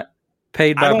 I'm not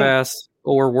paid by Bass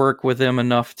or work with them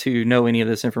enough to know any of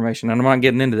this information, and I'm not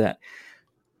getting into that.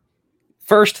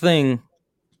 First thing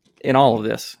in all of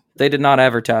this, they did not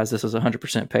advertise this as a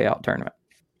 100% payout tournament.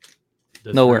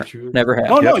 That's nowhere, never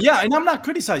have. No, and I'm not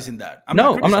criticizing that. I'm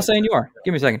not saying you are.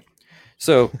 Give me a second.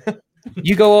 So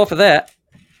you go off of that,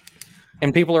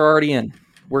 and people are already in.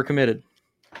 We're committed.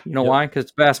 You know why? Because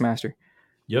it's Bassmaster.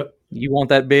 Yep. You want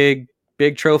that big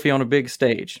trophy on a big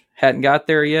stage. Hadn't got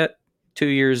there yet. 2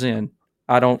 years in.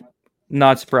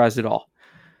 Not surprised at all.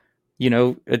 You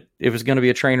know, it was going to be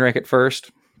a train wreck at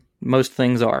first. Most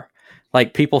things are.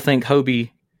 Like people think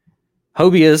Hobie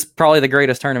is probably the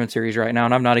greatest tournament series right now,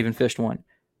 and I've not even fished one.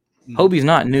 Hobie's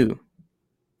not new.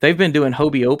 They've been doing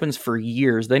Hobie Opens for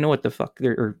years. They know what the fuck they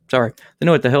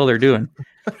know what the hell they're doing.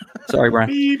 Sorry, Brian.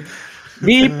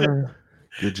 Beep.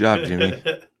 Good job, Jimmy.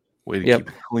 Way to keep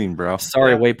it clean, bro.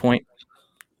 Sorry, Waypoint.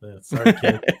 Sorry,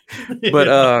 kid.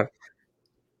 But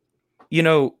you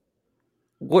know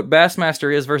what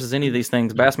Bassmaster is versus any of these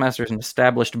things. Bassmaster is an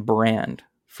established brand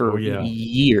for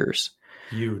years.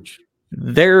 Huge.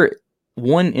 They're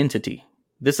one entity.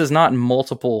 This is not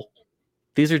multiple.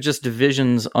 These are just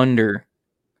divisions under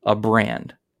a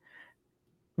brand.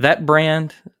 That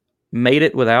brand made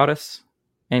it without us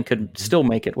and could still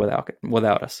make it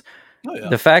without us. Oh, yeah.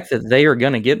 The fact that they are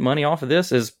going to get money off of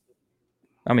this is,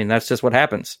 I mean, that's just what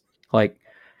happens. Like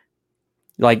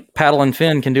Paddle and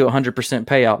Fin can do 100%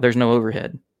 payout. There's no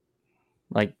overhead.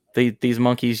 Like these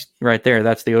monkeys right there,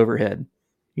 that's the overhead.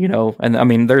 and I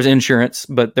mean, there's insurance,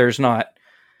 but there's not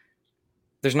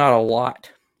a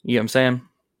lot. You know what I'm saying?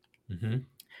 Mm-hmm.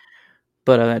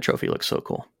 But that trophy looks so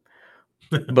cool.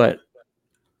 But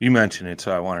you mentioned it,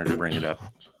 so I wanted to bring it up.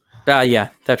 Yeah,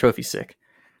 that trophy's sick.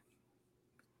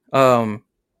 I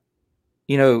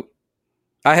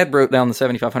had wrote down the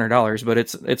 $7,500, but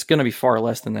it's going to be far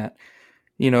less than that.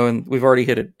 And we've already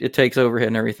hit it. It takes overhead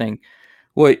and everything.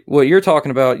 What you're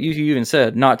talking about, you even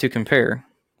said not to compare.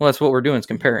 Well, that's what we're doing is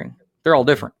comparing. They're all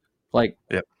different. Like,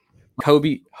 yep.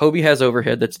 Hobie has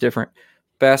overhead that's different.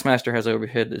 Bassmaster has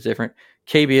overhead that's different.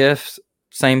 KBF,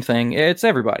 same thing. It's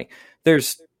everybody.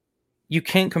 You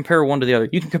can't compare one to the other.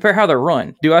 You can compare how they're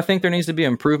run. Do I think there needs to be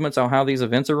improvements on how these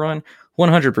events are run?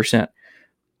 100%.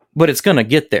 But it's going to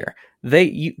get there.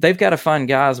 They've got to find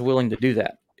guys willing to do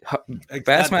that.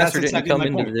 Bassmaster didn't come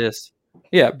into this.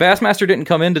 Yeah, Bassmaster didn't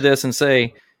come into this and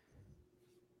say,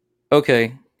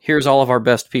 okay, here's all of our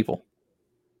best people.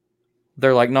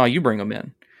 They're like, no, you bring them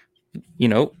in.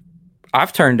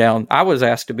 I've turned down. I was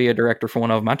asked to be a director for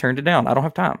one of them. I turned it down. I don't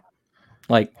have time.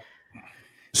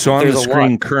 So on the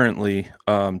screen currently,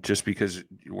 just because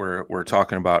we're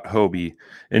talking about Hobie,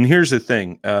 and here's the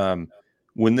thing: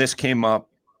 when this came up,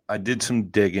 I did some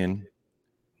digging,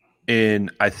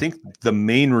 and I think the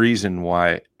main reason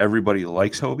why everybody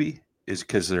likes Hobie is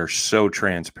because they're so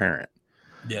transparent.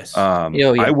 Yes.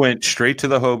 I went straight to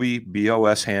the Hobie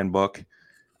BOS handbook.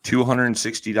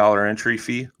 $260 entry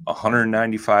fee,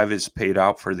 $195 is paid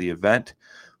out for the event,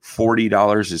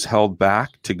 $40 is held back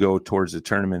to go towards the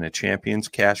Tournament of Champions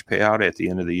cash payout at the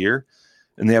end of the year,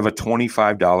 and they have a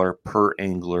 $25 per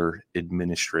angler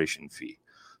administration fee.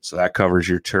 So that covers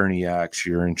your Tourney X,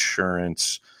 your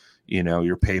insurance,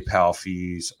 your PayPal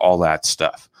fees, all that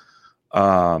stuff.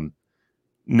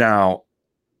 Now,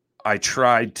 I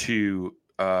tried to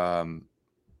did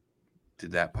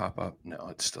that pop up? No,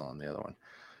 it's still on the other one.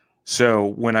 So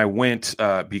when I went,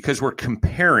 because we're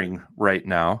comparing right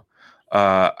now,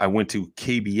 I went to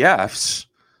KBF's,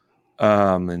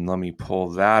 and let me pull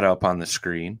that up on the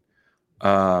screen.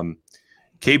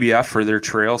 KBF for their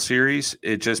Trail Series,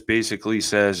 it just basically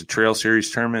says Trail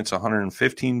Series tournament's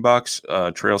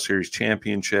 $115. Trail Series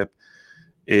Championship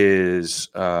is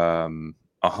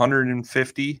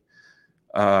 $150.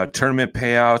 Tournament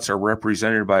payouts are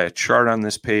represented by a chart on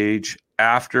this page.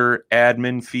 After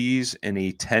admin fees and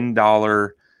a $10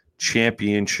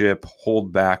 championship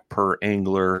holdback per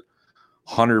angler,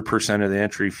 100% of the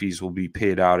entry fees will be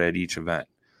paid out at each event.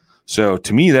 So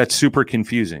to me, that's super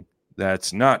confusing.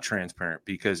 That's not transparent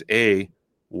because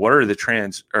what are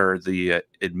the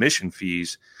admission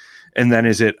fees? And then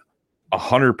is it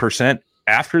 100%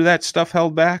 after that stuff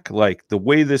held back? Like the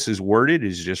way this is worded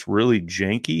is just really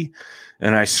janky.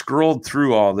 And I scrolled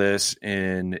through all this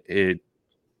and it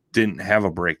didn't have a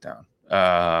breakdown.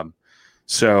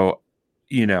 So,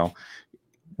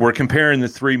 we're comparing the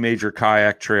three major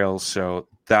kayak trails. So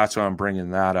that's why I'm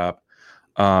bringing that up.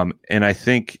 And I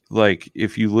think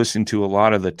if you listen to a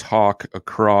lot of the talk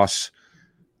across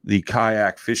the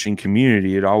kayak fishing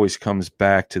community, it always comes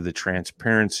back to the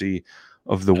transparency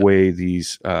of the way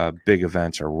these big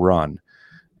events are run.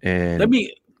 And let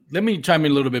me chime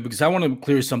in a little bit because I want to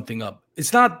clear something up.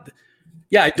 It's not,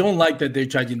 I don't like that they're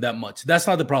charging that much. That's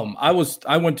not the problem. I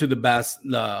went to the Bass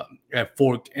at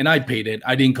Fork and I paid it.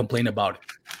 I didn't complain about it.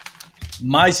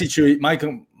 My situation,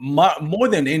 more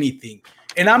than anything,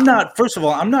 and I'm not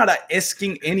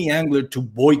asking any angler to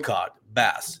boycott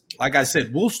Bass. Like I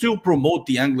said, we'll still promote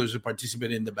the anglers who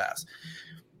participate in the Bass.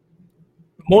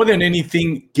 More than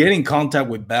anything, get in contact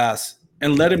with Bass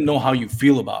and let them know how you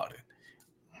feel about it.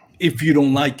 If you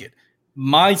don't like it,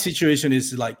 my situation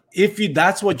is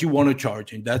that's what you want to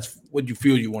charge and that's what you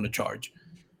feel you want to charge,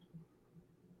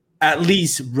 at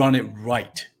least run it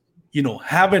right.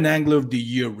 Have an Angler of the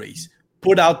Year race,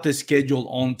 put out the schedule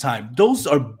on time. Those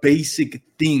are basic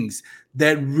things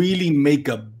that really make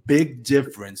a big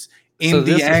difference in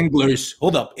the anglers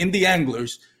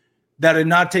that are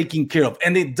not taken care of.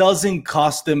 And it doesn't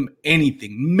cost them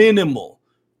anything, minimal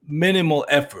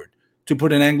effort to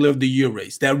put an Angler of the Year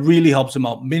race. That really helps them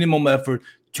out. Minimum effort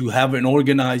to have an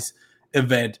organized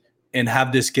event and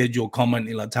have the schedule come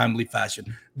in a timely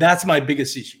fashion. That's my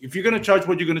biggest issue. If you're going to charge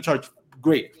what you're going to charge,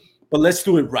 great. But let's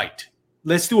do it right.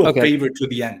 Let's do a favor to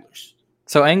the anglers.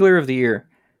 So Angler of the Year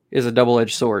is a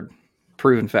double-edged sword,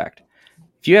 proven fact.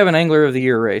 If you have an Angler of the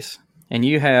Year race and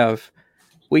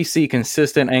we see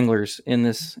consistent anglers in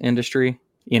this industry,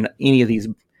 in any of these,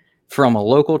 from a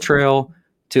local trail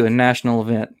to a national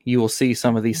event, you will see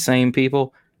some of these same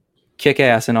people kick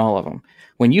ass in all of them.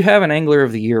 When you have an Angler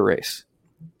of the Year race,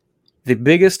 the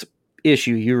biggest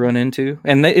issue you run into,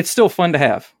 and it's still fun to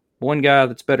have, one guy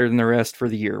that's better than the rest for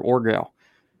the year, or gal.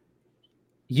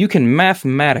 You can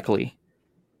mathematically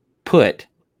put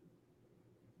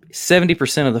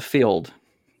 70% of the field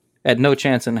at no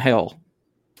chance in hell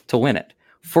to win it.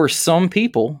 For some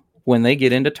people, when they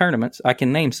get into tournaments, I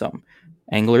can name some.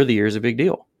 Angler of the Year is a big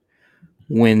deal.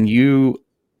 When you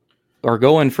are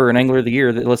going for an Angler of the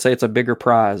Year, that let's say it's a bigger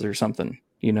prize or something,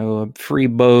 a free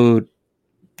boat,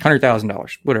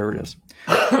 $100,000, whatever it is.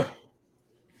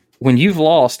 When you've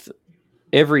lost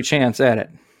every chance at it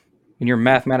and you're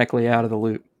mathematically out of the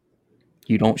loop,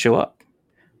 you don't show up.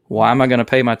 Why am I going to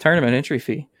pay my tournament entry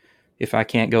fee if I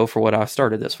can't go for what I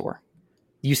started this for?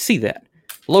 You see that.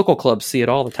 Local clubs see it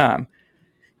all the time.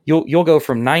 You'll go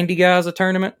from 90 guys a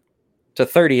tournament to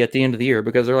 30 at the end of the year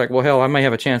because they're like, well, hell, I may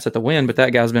have a chance at the win, but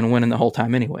that guy's been winning the whole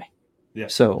time anyway. Yeah.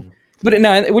 So, but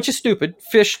now, which is stupid.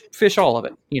 Fish all of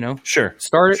it. Sure.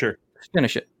 Start it. Sure.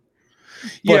 Finish it.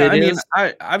 Yeah,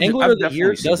 But I've Angler of the definitely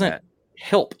Year seen doesn't that.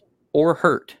 help or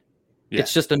hurt. Yeah.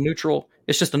 It's just a neutral.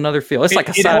 It's just another feel. It's like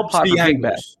a it side helps pot the for big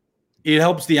bass. anglers. It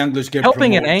helps the anglers get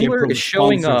Helping an promoted, get angler is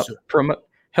showing up. sponsors.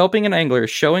 Helping an angler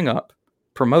is showing up,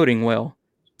 promoting well,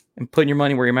 and putting your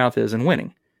money where your mouth is and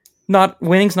winning.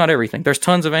 Winning's not everything. There's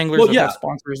tons of anglers that have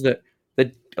sponsors that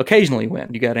occasionally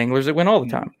win. You got anglers that win all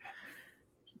the time.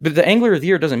 But the Angler of the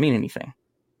Year doesn't mean anything.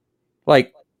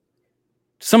 Like,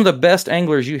 some of the best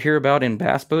anglers you hear about in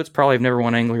bass boats probably have never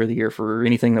won Angler of the Year for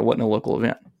anything that wasn't a local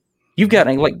event. You've got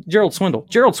like Gerald Swindle.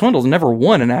 Gerald Swindle's never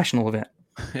won a national event.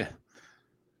 Yeah.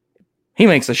 He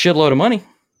makes a shitload of money.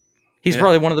 He's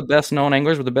probably one of the best known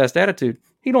anglers with the best attitude.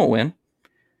 He don't win.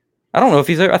 I don't know if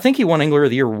I think he won Angler of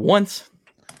the Year once.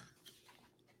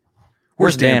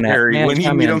 Where's Dan at? Perry? Dan,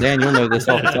 chime in. Dan, you'll know this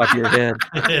off the top of your head.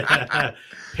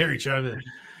 Perry, chime in.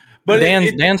 But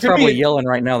Dan's probably yelling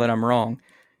right now that I'm wrong.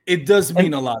 It does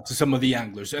mean a lot to some of the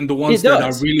anglers and the ones that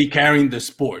are really carrying the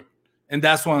sport. And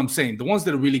that's what I'm saying. The ones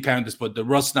that are really carrying the sport, the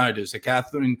Russ Snyders, the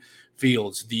Catherine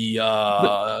Fields, the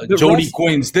Jody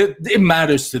Quinns, it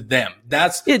matters to them.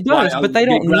 It does, but they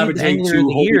don't need Angler of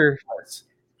the Year.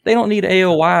 They don't need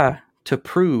AOI to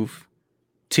prove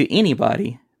to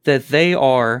anybody that they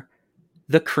are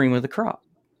the cream of the crop,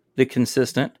 the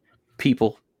consistent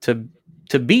people to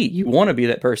beat. You want to be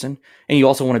that person, and you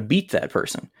also want to beat that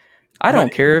person. I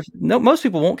don't care most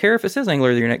people won't care if it says Angler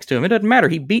of the Year next to him. It doesn't matter.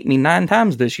 He beat me 9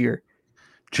 times this year.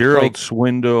 Gerald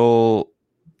Swindle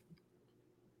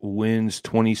wins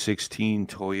 2016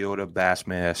 Toyota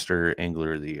Bassmaster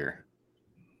Angler of the Year.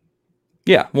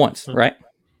 Yeah, once, right?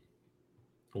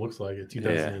 It looks like it.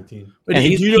 2018. Yeah. And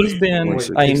he's been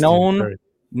a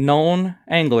known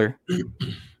angler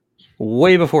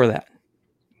way before that.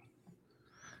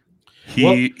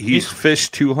 He's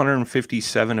fished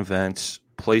 257 events,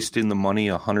 placed in the money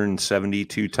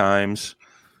 172 times,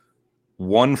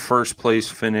 1 first place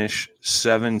finish,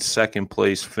 7 second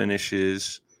place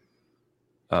finishes.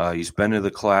 He's been to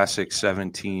the Classic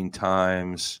 17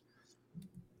 times,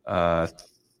 7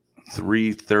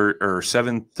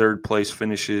 third place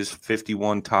finishes,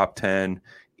 51 top 10,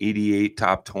 88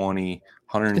 top 20,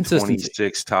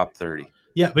 126 top 30.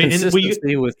 Yeah, but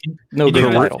consistency with no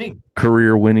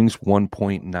career winnings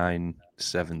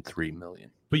 1.973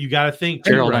 million. But you got to think,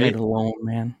 Gerald, I need a loan,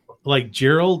 man. Like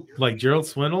Gerald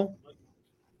Swindle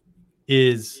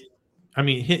is,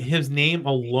 his name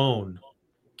alone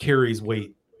carries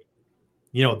weight.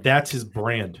 That's his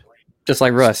brand. Just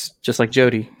like Russ, just like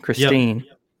Jody, Christine.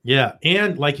 Yeah,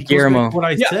 and like it goes back to what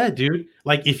I said, dude.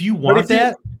 Like, if you want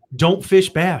don't fish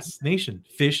Bass Nation.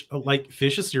 Fish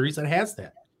a series that has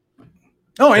that.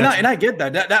 No, and I get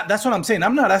that. That's what I'm saying.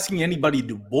 I'm not asking anybody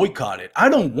to boycott it. I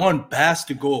don't want Bass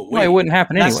to go away. No, it wouldn't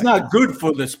happen anyway. That's not good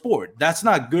for the sport. That's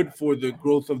not good for the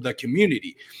growth of the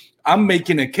community. I'm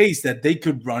making a case that they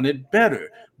could run it better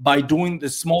by doing the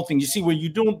small things. You see, when you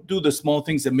don't do the small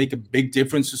things that make a big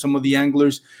difference to some of the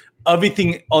anglers,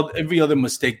 every other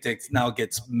mistake that now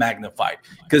gets magnified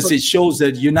because it shows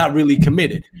that you're not really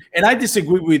committed. And I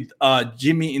disagree with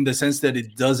Jimmy in the sense that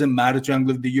it doesn't matter to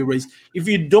Angler of the Year race. If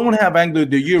you don't have Angler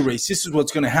of the Year race, this is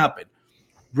what's going to happen.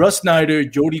 Russ Snyder,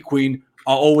 Jody Quinn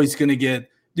are always going to get,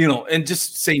 and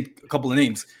just saying a couple of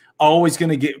names, are always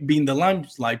going to be in the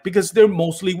limelight because they're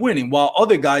mostly winning, while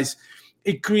other guys,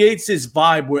 it creates this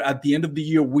vibe where at the end of the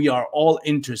year, we are all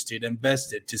interested and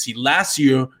vested to see. Last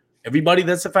year, everybody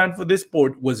that's a fan for this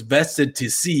sport was vested to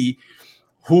see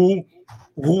who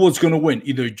was going to win,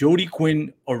 either Jody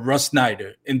Quinn or Russ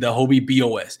Snyder in the Hobie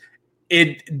BOS.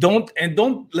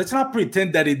 Let's not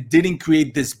pretend that it didn't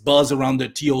create this buzz around the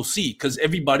TOC because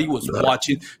everybody was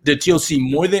watching the TOC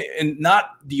more than, and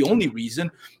not the only reason,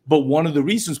 but one of the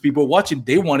reasons people were watching,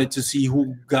 they wanted to see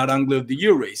who got Angler of the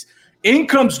Year race. In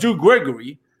comes Drew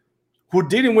Gregory, who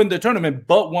didn't win the tournament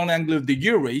but won Angler of the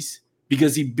Year race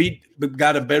because he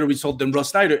got a better result than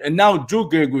Russ Snyder. And now Drew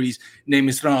Gregory's name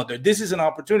is thrown out there. This is an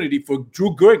opportunity for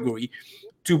Drew Gregory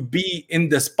to be in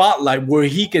the spotlight where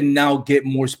he can now get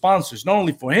more sponsors, not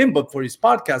only for him, but for his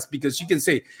podcast, because you can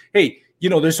say, hey,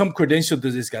 there's some credential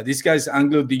to this guy. This guy's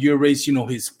Angler of the Year race,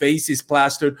 his face is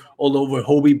plastered all over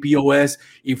Hobie POS.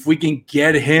 If we can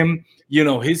get him,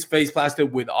 his face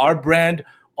plastered with our brand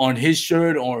on his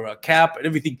shirt or a cap and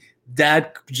everything,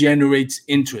 that generates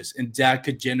interest and that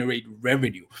could generate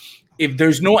revenue. If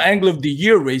there's no Angler of the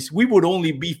Year race, we would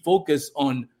only be focused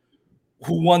on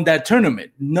who won that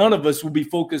tournament. None of us would be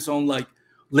focused on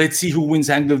let's see who wins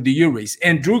Angler of the Year race.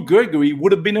 And Drew Gregory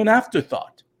would have been an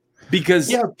afterthought because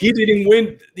he didn't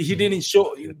win. He didn't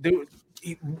show.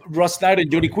 Russ Snyder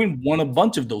and Jody Quinn won a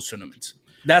bunch of those tournaments.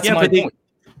 That's my point.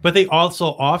 But they also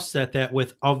offset that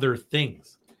with other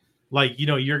things.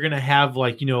 You're going to have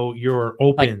your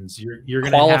opens. You're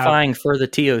going to qualifying for the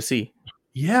TOC.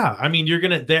 Yeah. I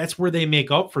mean, that's where they make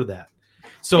up for that.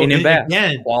 So and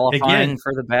again, qualifying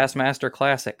for the Bassmaster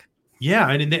Classic. Yeah,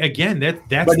 and again, that's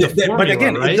but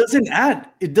again, right?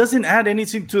 it doesn't add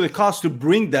anything to the cost to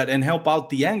bring that and help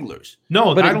out the anglers.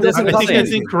 No, but I think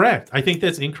that's incorrect. I think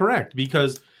that's incorrect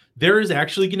because there is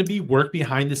actually going to be work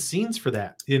behind the scenes for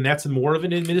that, and that's more of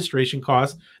an administration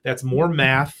cost. That's more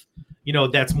math.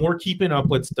 That's more keeping up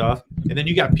with stuff. And then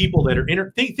you got people that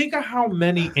are think of how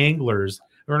many anglers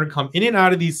are going to come in and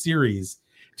out of these series.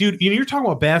 Dude, you're talking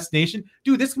about Bass Nation.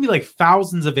 Dude, this can be like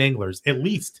thousands of anglers at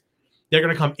least. They're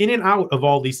going to come in and out of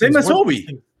all these things. Same as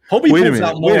Hobie. Hobie pulls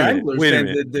out more anglers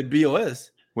than the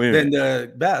BOS, than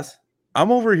the Bass.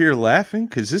 I'm over here laughing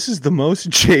because this is the most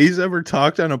Jay's ever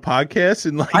talked on a podcast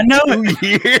in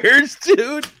 2 years,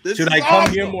 dude. Should I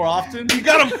come here more often? You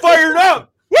got him fired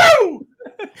up. Woo!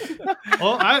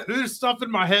 Well, there's stuff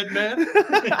in my head, man.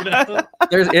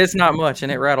 It's not much,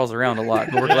 and it rattles around a lot.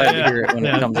 But we're glad to hear it when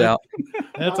it comes out.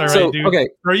 That's all right, dude. Okay,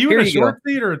 are you in a short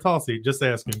seat or a tall seat? Just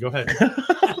asking. Go ahead.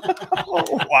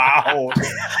 Wow.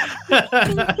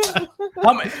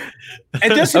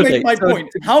 And just to make my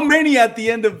point, how many at the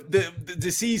end of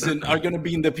the season are going to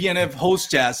be in the PNF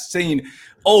host chat saying,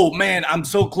 oh man, I'm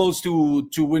so close to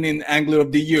winning Angler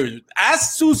of the Year?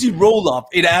 Ask Susie Roloff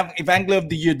if Angler of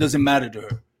the Year doesn't matter to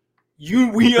her.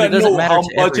 We know how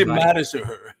much it matters to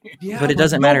her. Yeah, but it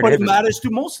doesn't matter. But it matters to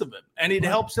most of them, and it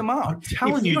helps them out. I'm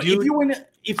telling you, dude.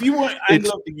 If you win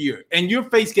Angler of the Year and your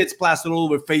face gets plastered all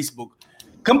over Facebook,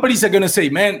 companies are going to say,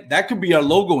 man, that could be our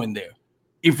logo in there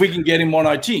if we can get him on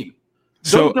our team.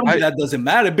 Don't tell me that doesn't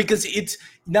matter because it's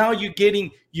now you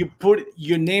put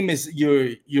your name is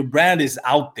your brand is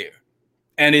out there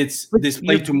and it's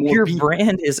displayed to more people. Your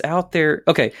brand is out there.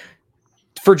 Okay.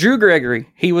 For Drew Gregory,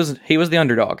 he was the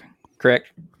underdog, correct?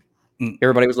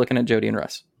 Everybody was looking at Jody and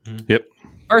Russ. Yep.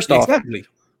 First off,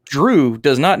 Drew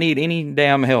does not need any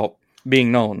damn help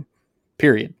being known,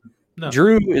 period. No.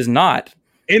 Drew is not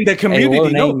in the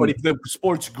community, no, but if the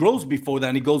sports grows before that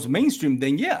and it goes mainstream,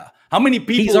 then yeah. How many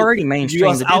people? He's already mainstream.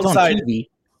 Outside on TV.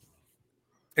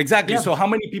 Exactly. Yeah. So how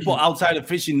many people outside of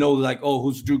fishing know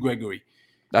who's Drew Gregory?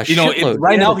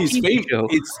 Right now he's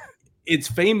famous. It's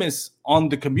famous on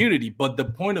the community, but the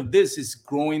point of this is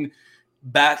growing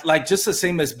back, just the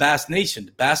same as Bass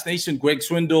Nation. Bass Nation, Greg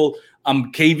Swindle,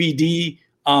 KVD,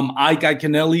 Ike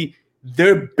Iaconelli,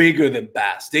 they're bigger than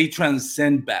Bass. They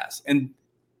transcend Bass. And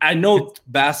I know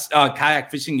bass kayak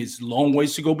fishing is long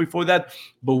ways to go before that,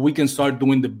 but we can start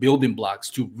doing the building blocks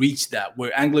to reach that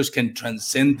where anglers can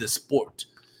transcend the sport.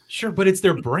 Sure, but it's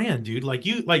their brand, dude.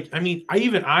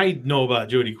 I know about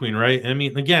Jody Quinn, right? I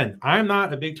mean, again, I'm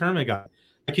not a big tournament guy.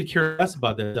 I could care less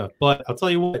about that stuff, but I'll tell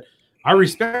you what, I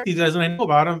respect these guys and I know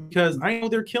about them because I know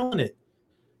they're killing it.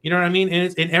 You know what I mean?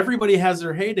 And everybody has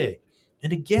their heyday.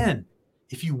 And again,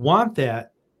 if you want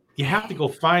that, you have to go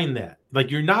find that.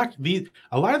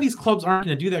 A lot of these clubs aren't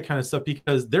going to do that kind of stuff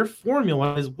because their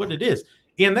formula is what it is.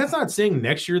 And that's not saying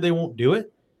next year they won't do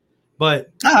it, but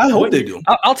I hope they do.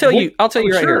 I'll tell you right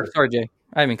here. Sorry, Jay.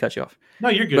 I didn't cut you off. No,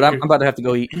 you're good. But I'm about to have to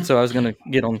go eat. So I was going to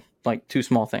get on two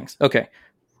small things. Okay.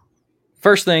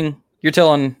 First thing, you're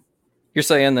saying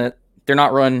that they're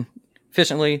not run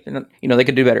efficiently. They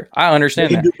could do better. I understand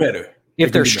that. They can do better.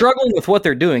 If they're struggling with what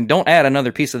they're doing, don't add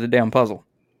another piece of the damn puzzle.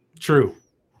 True.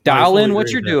 Dial in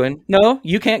what you're doing. No,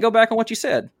 you can't go back on what you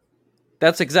said.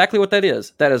 That's exactly what that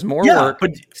is. That is more work, but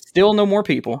still no more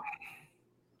people.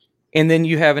 And then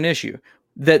you have an issue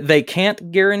that they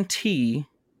can't guarantee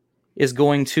is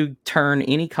going to turn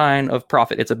any kind of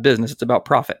profit. It's a business. It's about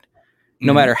profit.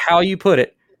 No matter how you put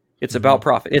it, it's about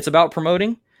profit. It's about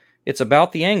promoting. It's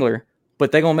about the angler,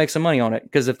 but they're going to make some money on it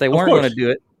because if they weren't going to do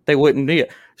it, they wouldn't do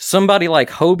it. Somebody like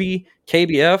Hobie,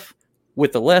 KBF,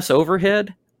 with the less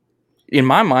overhead, in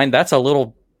my mind, that's a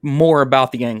little more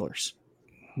about the anglers,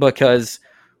 because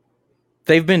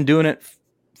they've been doing it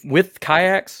with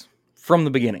kayaks from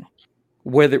the beginning,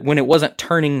 when it wasn't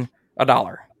turning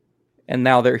 $1, and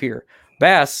now they're here.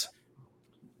 Bass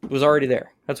was already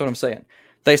there. That's what I'm saying.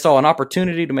 They saw an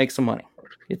opportunity to make some money.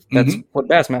 That's what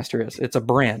Bassmaster is. It's a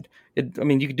brand. You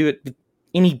can do it with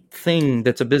anything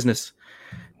that's a business.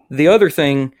 The other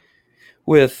thing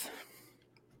with,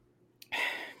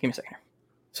 give me a second here.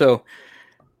 So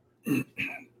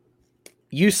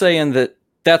you saying that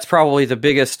that's probably the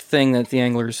biggest thing that the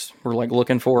anglers were like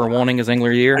looking for or wanting as Angler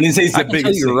of the Year. I didn't say it's the I can biggest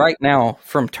tell you thing right now,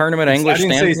 from tournament angler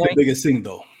standpoint, I didn't say it's the biggest thing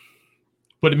though.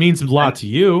 But it means a lot to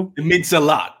you. It means a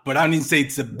lot, but I didn't say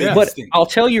it's the biggest but thing. I'll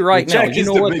tell you right now, you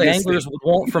know what the anglers thing. would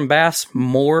want from Bass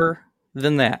more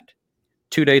than that?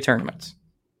 2-day tournaments.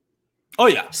 Oh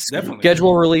yeah, definitely.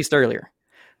 Schedule released earlier.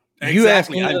 Exactly. You asked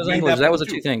any of those anglers, that was the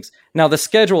two things. Now the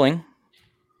scheduling,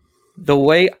 the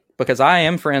way, because I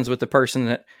am friends with the person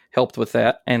that helped with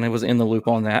that and it was in the loop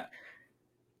on that.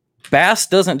 Bass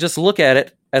doesn't just look at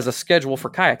it as a schedule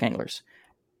for kayak anglers.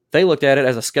 They looked at it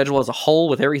as a schedule as a whole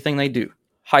with everything they do.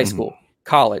 High school,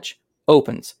 college,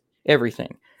 opens,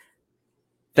 everything.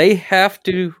 They have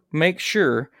to make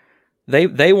sure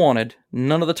they wanted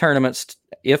none of the tournaments,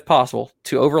 if possible,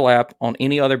 to overlap on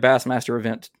any other Bassmaster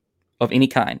event of any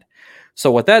kind. So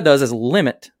what that does is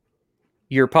limit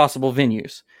your possible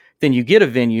venues. Then you get a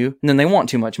venue, and then they want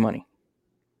too much money.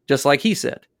 Just like he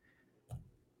said.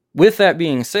 With that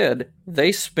being said,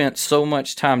 they spent so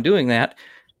much time doing that.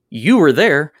 You were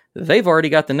there. They've already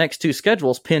got the next 2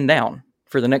 schedules pinned down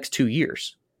for the next 2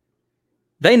 years.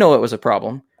 They know it was a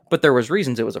problem, but there was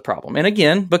reasons it was a problem. And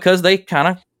again, because they kind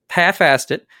of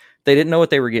half-assed it, they didn't know what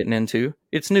they were getting into.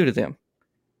 It's new to them.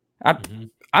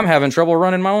 I'm having trouble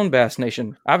running my own Bass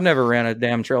Nation. I've never ran a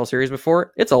damn trail series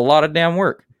before. It's a lot of damn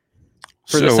work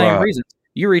for the same reasons.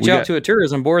 You reach out to a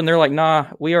tourism board and they're like, nah,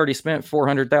 we already spent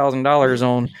 $400,000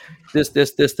 on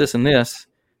this, and this.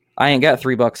 I ain't got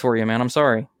 $3 for you, man. I'm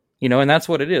sorry. And that's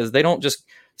what it is. They don't just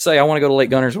say, I want to go to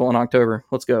Lake Guntersville in October.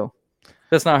 Let's go.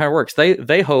 That's not how it works.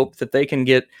 They hope that they can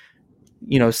get,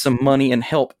 some money and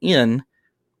help in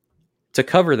to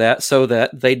cover that so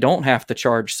that they don't have to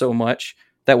charge so much.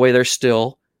 That way they're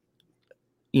still,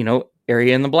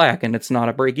 area in the black, and it's not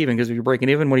a break even, because if you're breaking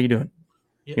even, what are you doing?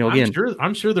 Yeah,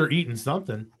 I'm sure they're eating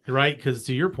something, right? Because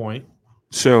to your point.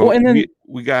 So and then,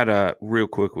 we got real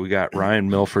quick, we got Ryan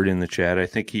Milford in the chat. I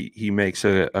think he makes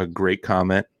a great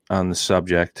comment on the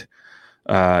subject.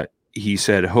 He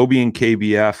said Hobie and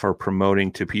KBF are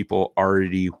promoting to people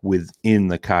already within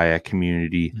the kayak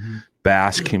community.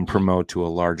 Bass can promote to a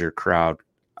larger crowd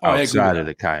outside of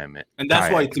the kayak. And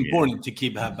that's why it's important to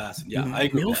keep Bass. Yeah, I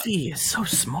agree. Milfy is so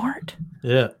smart.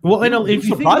 Yeah. Well, I know if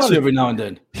you think about it, every now and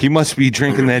then. He must be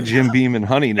drinking that Jim Beam and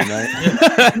honey tonight.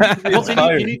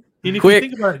 and if Quick, you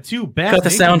think about it too, Bass cut the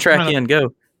soundtrack in,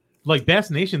 go. Like Bass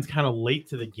Nation's kind of late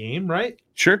to the game, right?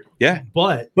 Sure. Yeah.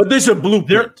 But there's a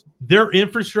blueprint. Their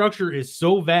infrastructure is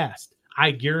so vast.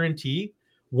 I guarantee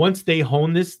once they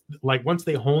hone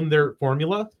their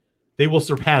formula, they will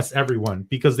surpass everyone,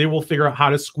 because they will figure out how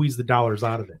to squeeze the dollars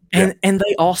out of it. And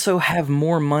they also have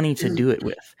more money to do it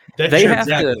with.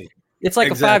 Exactly. It's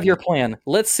like a 5-year plan.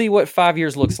 Let's see what 5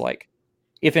 years looks like.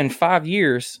 If in 5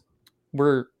 years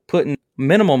we're putting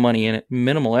minimal money in it,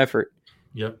 minimal effort,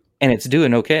 and it's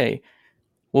doing okay,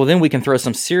 well, then we can throw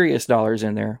some serious dollars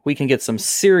in there. We can get some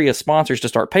serious sponsors to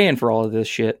start paying for all of this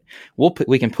shit.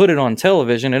 We can put it on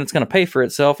television, and it's going to pay for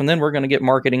itself, and then we're going to get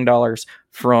marketing dollars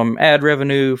from ad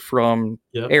revenue, from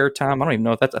airtime. I don't even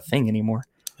know if that's a thing anymore.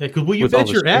 Yeah, because you bet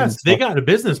your ass they got a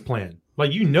business plan.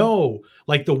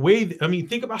 Like, the way,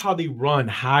 think about how they run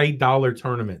high dollar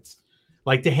tournaments.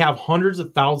 Like, to have hundreds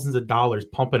of thousands of dollars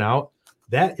pumping out,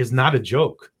 that is not a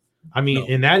joke.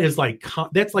 And that is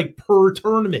that's like per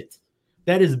tournament.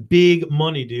 That is big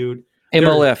money, dude.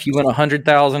 MLF, you win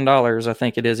 $100,000, I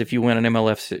think it is, if you win an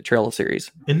MLF trail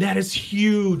series. And that is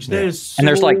huge. That is so and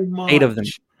there's like much. 8 of them.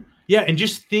 Yeah, and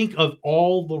just think of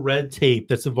all the red tape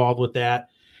that's involved with that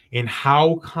and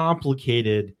how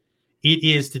complicated it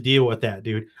is to deal with that,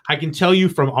 dude. I can tell you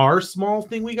from our small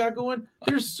thing we got going,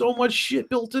 there's so much shit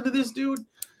built into this, dude.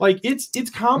 Like, it's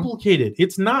complicated.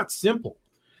 It's not simple.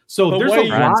 So there's a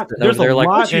lot. There's a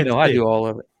lot. I do all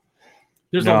of it.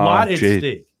 There's a lot at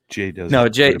stake. Jay does. No,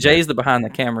 Jay's the behind the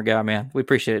camera guy, man. We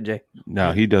appreciate it, Jay.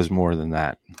 No, he does more than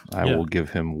that. I will give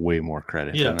him way more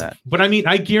credit than that. But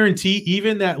I guarantee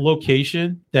even that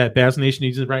location that Bass Nation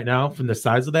uses right now, from the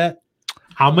size of that,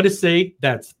 I'm going to say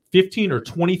that's $15,000 or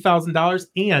 $20,000.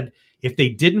 And if they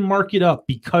didn't mark it up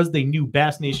because they knew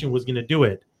Bass Nation was going to do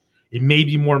it, it may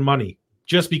be more money.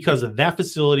 just because of that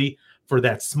facility for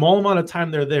that small amount of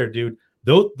time they're there, dude.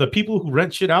 The people who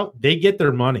rent shit out, they get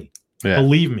their money. Yeah.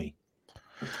 Believe me.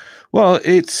 Well,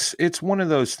 it's one of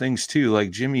those things too.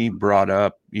 Like Jimmy brought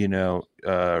up,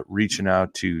 reaching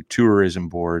out to tourism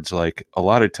boards. Like a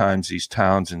lot of times these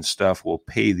towns and stuff will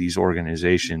pay these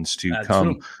organizations to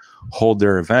come hold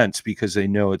their events because they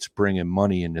know it's bringing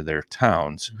money into their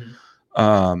towns.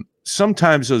 Mm-hmm.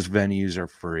 Sometimes those venues are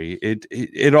free.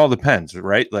 It all depends,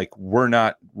 right? Like we're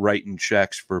not writing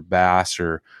checks for Bass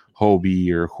or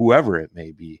Hobie or whoever it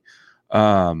may be.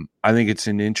 I think it's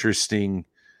an interesting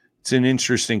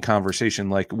conversation.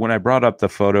 Like when I brought up the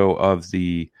photo of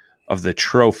the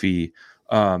trophy,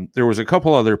 there was a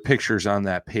couple other pictures on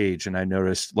that page, and I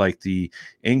noticed like the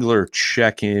angler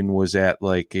check-in was at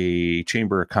like a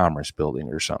Chamber of Commerce building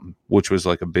or something, which was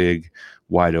like a big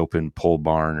wide open pole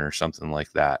barn or something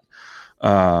like that.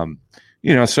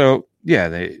 So yeah,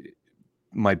 they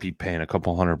might be paying a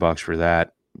couple $100 for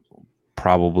that.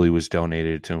 Probably was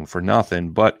donated to them for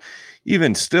nothing, but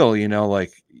even still,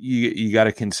 like you got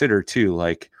to consider too,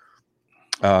 like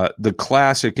the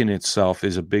Classic in itself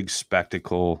is a big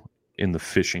spectacle in the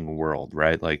fishing world,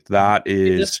 right? Like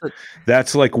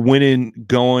that's like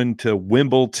going to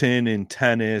Wimbledon in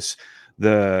tennis,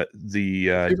 the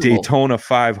Daytona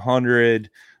 500.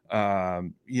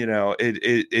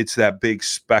 It's that big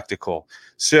spectacle.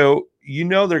 So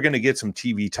they're going to get some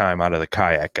TV time out of the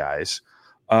kayak guys.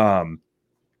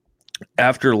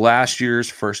 After last year's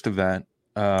first event,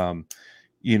 when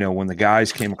the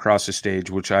guys came across the stage,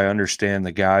 which I understand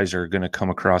the guys are going to come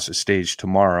across the stage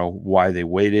tomorrow. Why they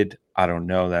waited, I don't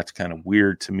know. That's kind of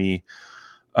weird to me.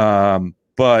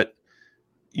 But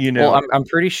I'm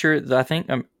pretty sure that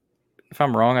if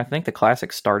I'm wrong, I think the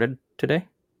Classic started today.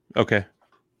 Okay.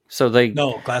 So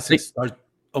Classic started.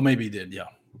 Oh, maybe it did. Yeah.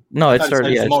 No, it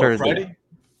started. Yeah, it started Friday. Today.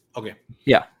 Okay.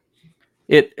 Yeah.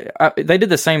 They did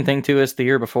the same thing to us the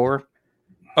year before.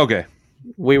 Okay.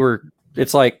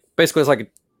 It's like a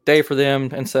day for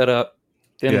them and set up,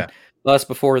 then us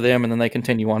before them, and then they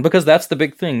continue on because that's the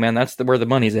big thing, man. That's where the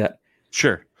money's at.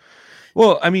 Sure.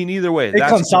 Well, I mean, either way,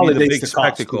 that's consolidates the big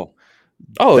spectacle.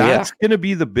 That's going to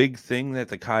be the big thing that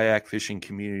the kayak fishing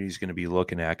community is going to be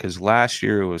looking at, because last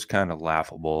year it was kind of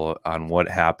laughable on what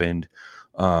happened.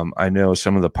 I know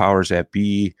some of the powers that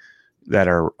be that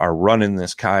are running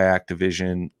this kayak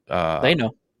division, they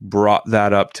brought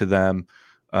that up to them.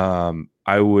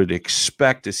 I would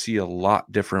expect to see a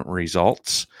lot different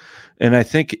results. And I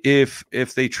think if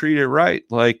they treat it right,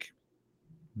 like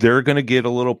they're going to get a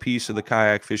little piece of the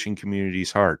kayak fishing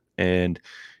community's heart, and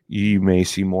you may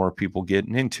see more people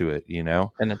getting into it,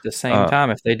 And at the same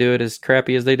time, if they do it as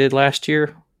crappy as they did last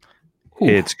year,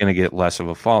 it's going to get less of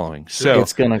a following. So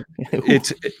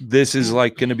this is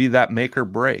like going to be that make or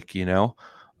break,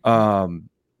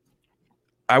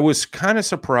 I was kind of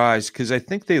surprised because I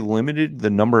think they limited the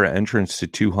number of entrants to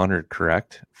 200,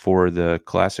 correct, for the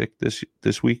Classic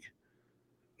this week?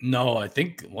 No, I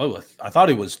thought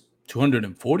it was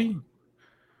 240.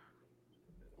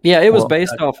 Yeah, it was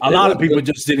based off. A lot of people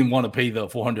just didn't want to pay the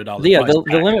 $400. Yeah,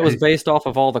 the limit was based off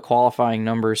of all the qualifying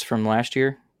numbers from last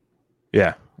year.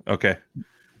 Yeah. Okay.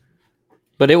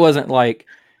 But it wasn't like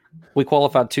we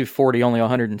qualified 240, only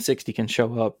 160 can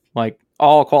show up. Like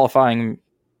all qualifying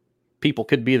people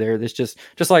could be there. This just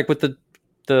like with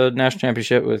the national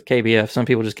championship with KBF, some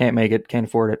people just can't make it, can't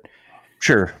afford it.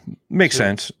 Sure. Makes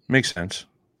sense.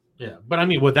 Yeah. But I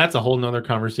mean, that's a whole nother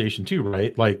conversation too,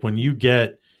 right? Like when you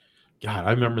get, God,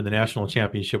 I remember the national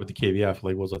championship with the KBF,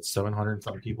 like was it 700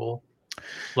 some people?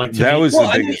 Like that was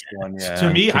the biggest one. Yeah.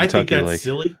 To me, I think that's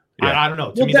silly. Yeah. I don't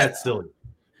know. To me, that's silly.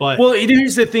 But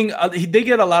here's the thing. They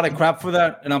get a lot of crap for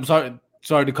that, and I'm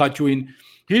sorry to cut you in.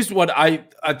 Here's what I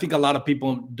think a lot of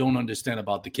people don't understand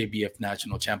about the KBF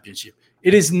National Championship.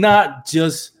 It is not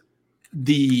just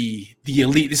the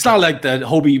elite. It's not like the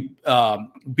Hobie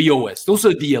BOS. Those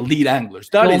are the elite anglers.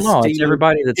 It's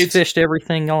everybody that's fished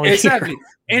everything all year. Exactly.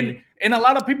 And a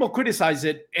lot of people criticize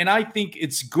it, and I think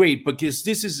it's great because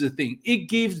this is the thing. It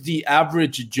gives the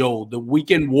average Joe, the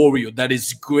weekend warrior that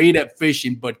is great at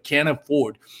fishing but can't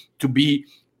afford to be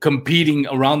competing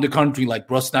around the country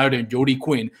like Russ Snyder and Jody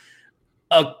Quinn,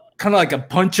 a kind of like a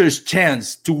puncher's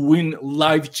chance to win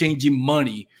life-changing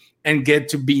money and get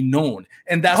to be known.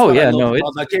 And that's what I love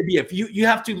about KBF. You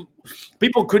have to –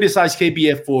 people criticize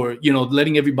KBF for,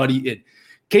 letting everybody in.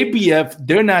 KBF,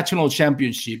 their national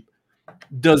championship,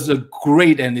 does a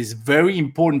great and is very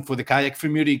important for the kayak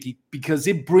community because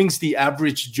it brings the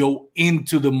average Joe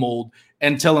into the mold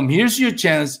and tell them, here's your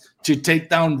chance to take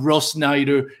down Russ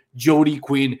Snyder, Jody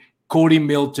Quinn, Cody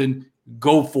Milton.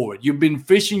 Go for it. You've been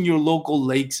fishing your local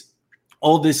lakes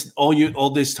all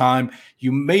this time.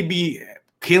 You may be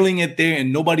killing it there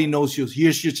and nobody knows you.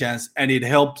 Here's your chance, and it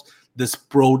helps the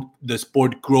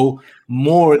sport grow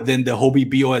more than the Hobie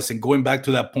BOS. And going back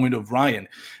to that point of Ryan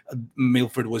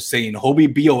Milford was saying, Hobie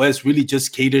BOS really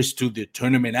just caters to the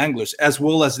tournament anglers as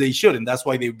well as they should, and that's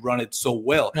why they run it so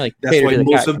well. That's why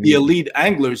most of the elite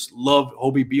anglers love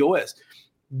Hobie BOS.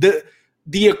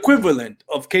 The equivalent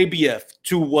of KBF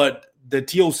to what the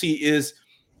TOC is,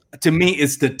 to me,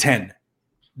 it's the 10.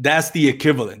 That's the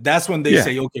equivalent. That's when they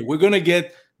say, okay, we're going to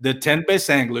get the 10 best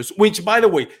anglers, which, by the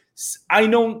way, I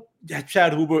know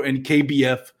Chad Hoover and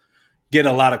KBF get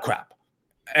a lot of crap.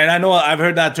 And I know I've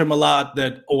heard that term a lot,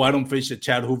 that, I don't fish a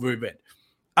Chad Hoover event.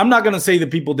 I'm not going to say the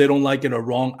people they don't like it are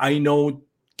wrong. I know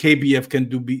KBF can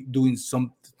be doing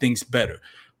some things better.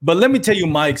 But let me tell you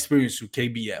my experience with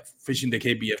KBF, fishing the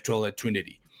KBF trail at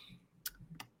Trinity.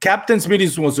 Captain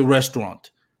Smitty's was a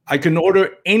restaurant. I can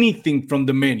order anything from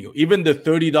the menu, even the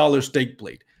 $30 steak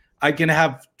plate. I can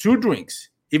have 2 drinks,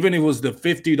 even if it was the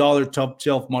 $50 top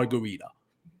shelf margarita.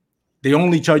 They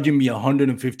only charging me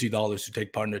 $150 to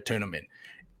take part in the tournament.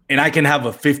 And I can have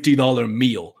a $50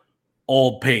 meal,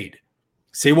 all paid.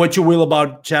 Say what you will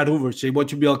about Chad Hoover. Say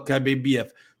what you will about KBF.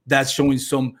 That's showing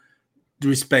some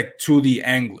respect to the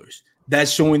anglers.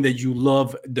 That's showing that you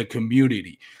love the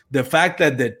community. The fact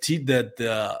that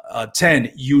the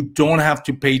 10, you don't have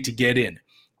to pay to get in.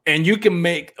 And you can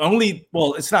make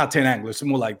it's not 10 anglers, it's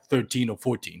more like 13 or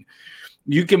 14.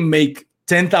 You can make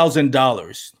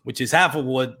 $10,000, which is half of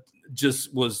what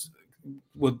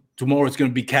tomorrow is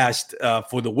going to be cashed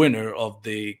for the winner of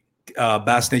the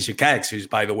Bass Nation Kayak Series,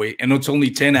 by the way. And it's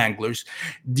only 10 anglers.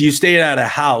 You stay at a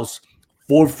house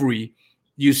for free,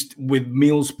 with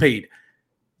meals paid.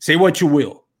 Say what you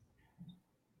will.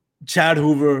 Chad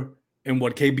Hoover and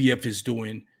what KBF is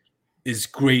doing is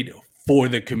great for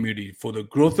the community, for the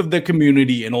growth of the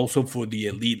community, and also for the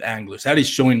elite anglers. That is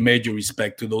showing major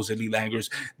respect to those elite anglers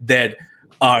that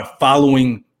are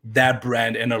following that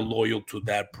brand and are loyal to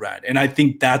that brand. And I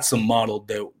think that's a model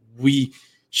that we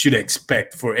should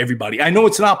expect for everybody. I know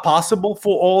it's not possible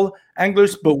for all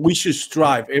anglers, but we should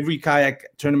strive. Every kayak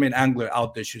tournament angler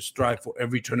out there should strive for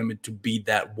every tournament to be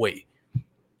that way.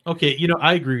 Okay,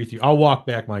 I agree with you. I'll walk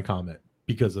back my comment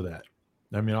because of that.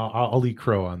 I mean, I'll eat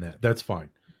crow on that. That's fine.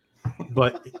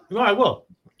 But I will.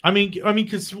 I mean,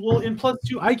 because in plus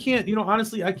 2, I can't.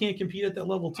 Honestly, I can't compete at that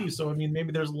level too. So I mean,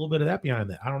 maybe there's a little bit of that behind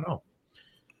that. I don't know.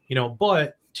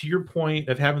 But to your point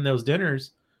of having those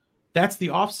dinners, that's the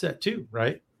offset too,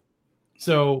 right?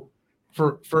 So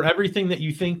for everything that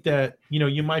you think that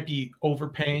you might be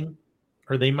overpaying,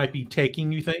 or they might be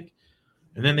taking, you think,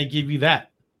 and then they give you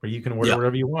that, where you can order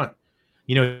whatever you want.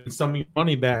 Some of your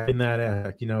money back in that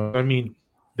act. I mean,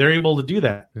 they're able to do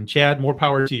that. And Chad, more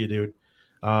power to you, dude.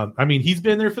 I mean, he's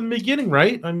been there from the beginning,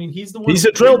 right? I mean, he's the one. He's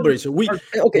a trailblazer. We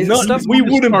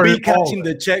wouldn't be catching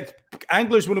the check.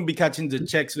 Anglers wouldn't be catching the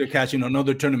checks they're catching on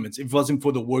other tournaments if it wasn't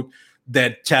for the work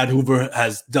that Chad Hoover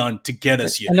has done to get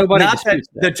us here. Not that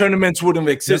the tournaments wouldn't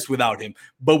exist without him,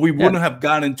 but we wouldn't have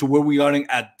gotten to where we are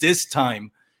at this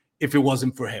time if it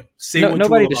wasn't for him.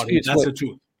 Nobody disputes that's the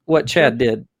truth. What Chad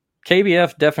did.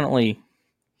 KBF definitely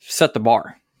set the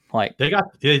bar. Like they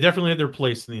definitely had their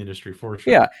place in the industry for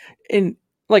sure. Yeah, and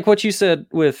like what you said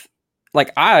with,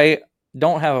 I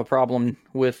don't have a problem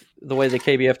with the way the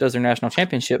KBF does their national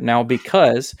championship now,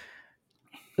 because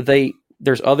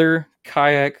there's other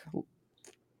kayak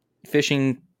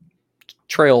fishing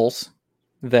trails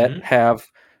that have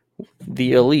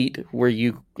the elite where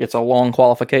it's a long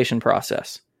qualification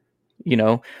process.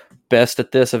 Best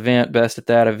at this event, best at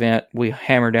that event, we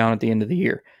hammer down at the end of the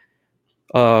year.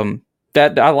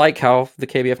 That I like how the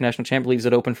KBF National Champ leaves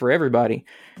it open for everybody.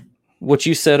 What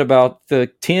you said about the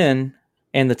 10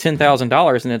 and the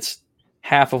 $10,000, and it's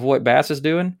half of what Bass is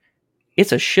doing.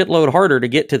 It's a shitload harder to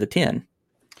get to the 10.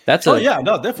 Definitely. Yeah,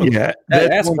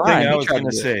 that's one thing I was going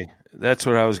to say. That's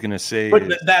what I was going to say. But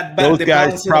those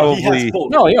guys probably.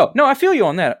 No, I feel you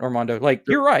on that, Armando.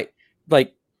 You're right.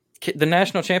 The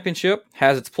national championship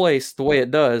has its place the way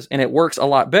it does, and it works a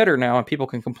lot better now, and people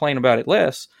can complain about it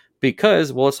less.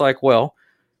 Because, it's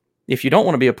if you don't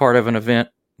want to be a part of an event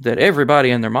that everybody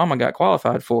and their mama got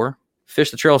qualified for, Fish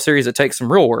the Trail Series, it takes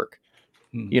some real work.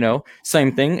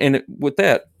 Same thing. And with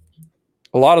that,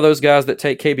 a lot of those guys that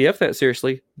take KBF that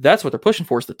seriously, that's what they're pushing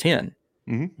for, is the 10.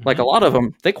 Mm-hmm. A lot of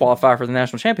them, they qualify for the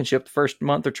national championship the first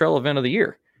month or trail event of the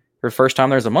year, or the first time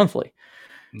there's a monthly.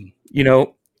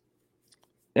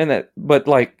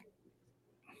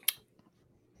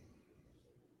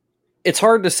 It's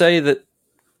hard to say that.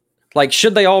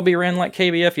 Should they all be ran like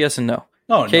KBF? Yes and no.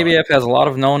 KBF has a lot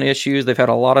of known issues. They've had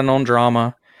a lot of known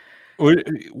drama.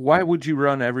 Why would you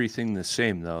run everything the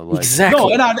same though? Like,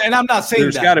 exactly. No, and I'm not saying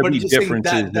there's that. got to but be just saying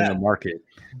differences in the market.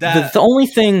 The only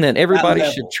thing that everybody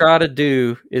level. should try to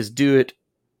do is do it,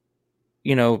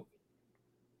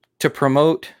 to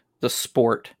promote the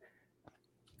sport,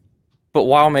 but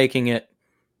while making it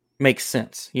make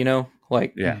sense,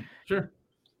 like, Yeah, Sure.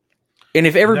 and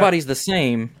if everybody's the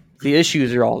same, the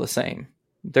issues are all the same.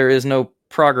 There is no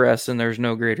progress and there's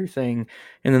no greater thing.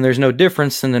 And then there's no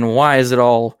difference. And then why is it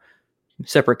all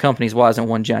separate companies? Why isn't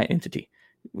one giant entity?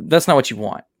 That's not what you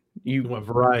want. You want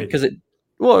variety. Because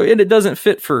it doesn't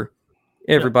fit for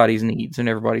everybody's needs and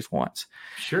everybody's wants.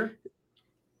 Sure.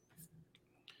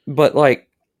 But like,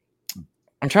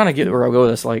 I'm trying to get where I'll go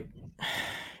with this. Like,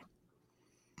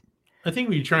 I think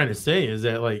what you're trying to say is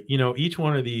that, like, each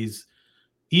one of these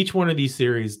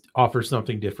series offers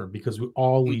something different because we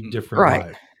all lead different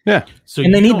lives. Yeah. So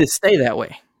and they need to stay that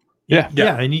way. Yeah.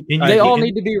 And they all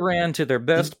need to be ran to their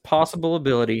best possible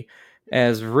ability,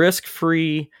 as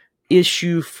risk-free,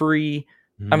 issue-free.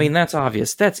 I mean, that's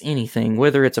obvious. That's anything,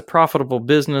 whether it's a profitable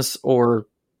business or,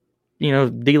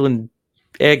 dealing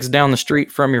eggs down the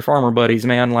street from your farmer buddies,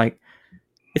 man. Like,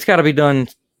 it's got to be done.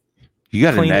 You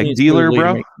got an egg dealer,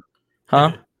 bro?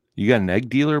 Huh? You got an egg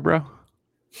dealer, bro?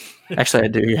 Actually, I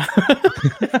do, yeah.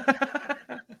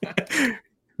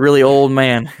 Really old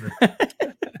man.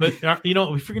 But if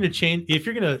you're gonna change, if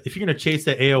you're gonna chase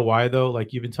that AOY though,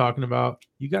 like you've been talking about,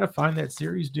 you got to find that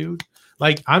series, dude.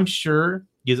 Like, I'm sure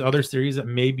there's other series that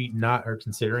maybe not are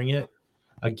considering it,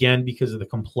 again, because of the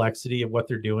complexity of what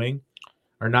they're doing,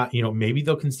 or not. Maybe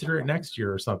they'll consider it next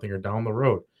year or something, or down the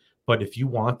road. But if you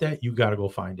want that, you got to go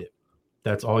find it.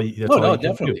 That's all. You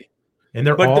definitely. Do. And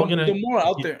they're all gonna. The more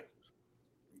out there.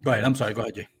 Go ahead. I'm sorry. Go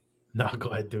ahead, Jay. No, go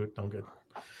ahead, dude. I'm good.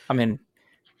 I mean,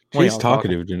 Jay's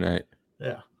talkative tonight.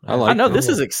 Yeah. I know this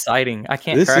is exciting. I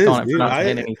can't crack on it for not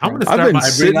saying anything. I've been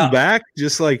sitting back,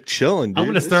 just like chilling. Dude. I'm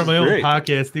gonna start my own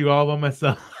podcast, do all by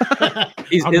myself.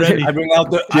 I'm ready. I bring out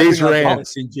the Jay's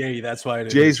rants. Jay, that's why it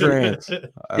is. Jay's rants.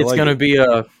 It's gonna be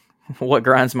what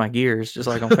grinds my gears, just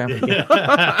like on Family.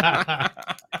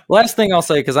 Last thing I'll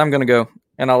say, because I'm gonna go,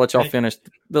 and I'll let y'all finish.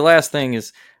 The last thing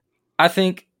is, I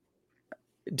think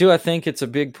it's a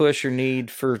big push or need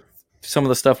for some of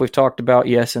the stuff we've talked about?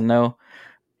 Yes and no.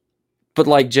 But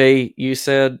like Jay, you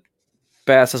said,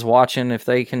 Bass is watching. If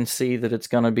they can see that it's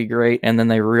going to be great, and then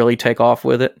they really take off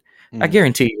with it, I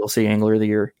guarantee you'll see Angler of the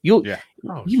Year. You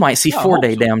might see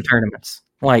 4-day damn tournaments.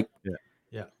 Like,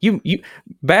 you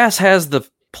Bass has the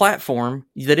platform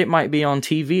that it might be on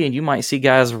TV, and you might see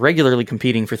guys regularly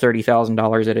competing for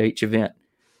 $30,000 at each event.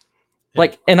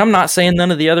 Like, and I'm not saying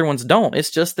none of the other ones don't. It's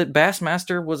just that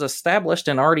Bassmaster was established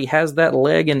and already has that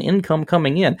leg and income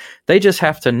coming in. They just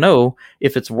have to know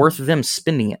if it's worth them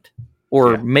spending it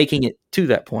or making it to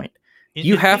that point.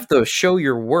 You have to show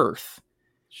your worth.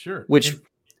 Sure. Which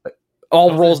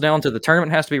all rolls down to the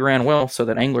tournament has to be ran well so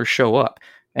that anglers show up.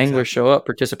 Anglers show up,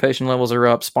 participation levels are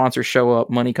up, sponsors show up,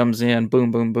 money comes in,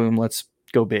 boom, boom, boom, let's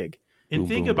go big. And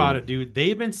think about it, dude.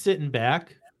 They've been sitting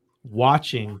back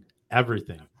watching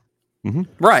everything. Mm-hmm.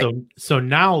 Right. So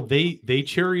now they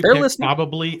cherry pick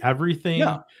probably everything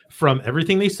from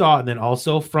everything they saw, and then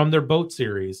also from their boat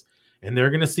series, and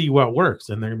they're gonna see what works,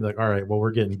 and they're gonna be like, all right, well,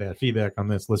 we're getting bad feedback on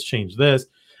this. Let's change this.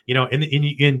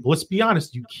 And let's be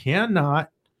honest, you cannot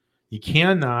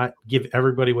give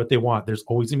everybody what they want. There's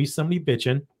always gonna be somebody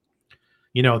bitching.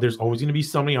 There's always gonna be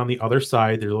somebody on the other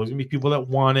side. There's always gonna be people that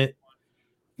want it.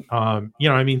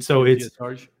 So it's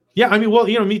yeah,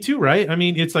 me too, right? I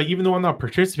mean, it's like, even though I'm not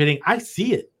participating, I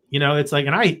see it. It's like,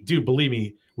 and I do, believe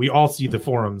me, we all see the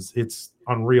forums. It's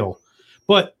unreal.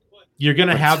 But you're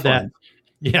gonna have that.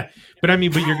 Yeah. But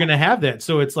you're gonna have that.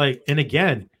 So it's like, and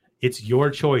again, it's your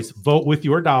choice. Vote with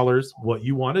your dollars, what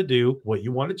you want to do, what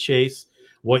you want to chase,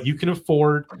 what you can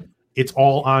afford. It's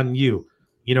all on you.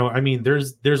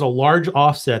 There's a large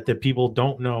offset that people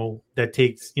don't know that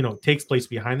takes place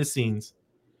behind the scenes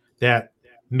that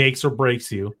makes or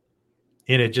breaks you.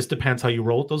 And it just depends how you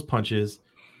roll with those punches,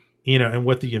 and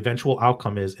what the eventual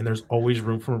outcome is. And there's always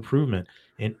room for improvement.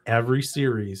 And every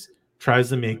series tries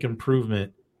to make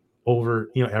improvement over,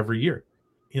 every year.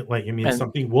 It's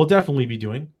something we'll definitely be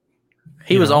doing.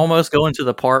 He was almost going to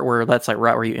the part where that's like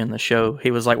right where you end the show.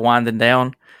 He was like winding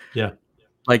down. Yeah.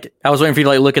 Like, I was waiting for you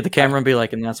to look at the camera and be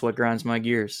like, and that's what grinds my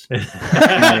gears. But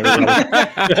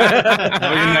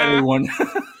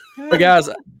guys,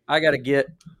 I got to get.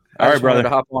 All right, brother. To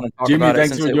hop on and talk Jimmy, about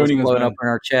thanks it for since joining it was us, blowing up in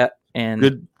our chat.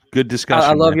 And good discussion.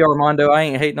 I love you, Armando. I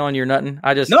ain't hating on you or nothing.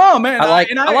 I just I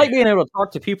like being able to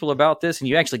talk to people about this, and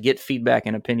you actually get feedback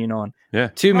and opinion on. Yeah.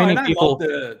 Too many people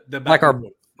like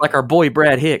our boy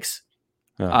Brad Hicks.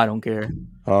 I don't care.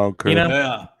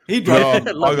 Okay. He drives.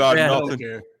 I got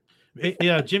nothing.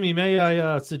 Yeah, Jimmy, may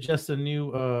I suggest a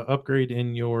new upgrade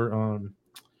in your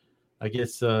I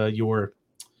guess your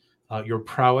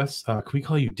prowess? Can we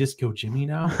call you Disco Jimmy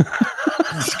now?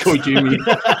 Disco Jimmy.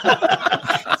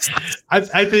 I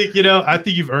think I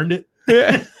think you've earned it.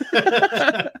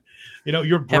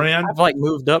 Your brand. I've like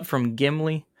moved up from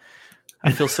Gimli.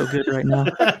 I feel so good right now.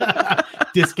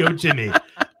 Disco Jimmy.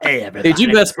 Hey, dude,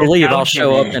 you best believe I'll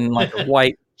show up in like a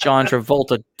white John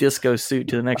Travolta disco suit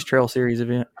to the next Trail Series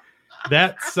event.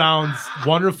 That sounds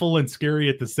wonderful and scary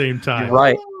at the same time. You're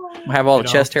right. I have all the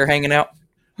chest hair hanging out.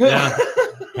 Yeah.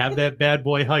 Have that bad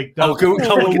boy hiked up. Okay, we can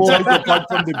talk apart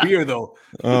from the beer though.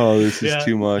 Oh, this is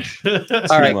too much. All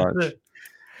right. Much.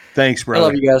 Thanks, brother. I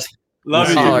love you guys. Love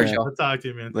you, man. I'll talk to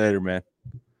you, man. Later, man.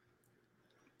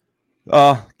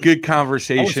 Good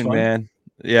conversation, man.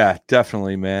 Yeah,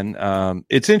 definitely, man.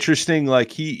 It's interesting.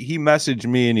 Like he messaged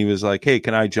me and he was like, "Hey,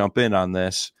 can I jump in on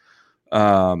this?"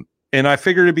 And I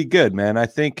figured it'd be good, man. I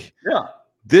think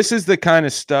this is the kind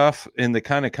of stuff and the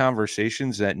kind of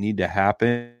conversations that need to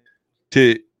happen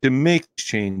to make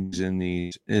changes in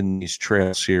these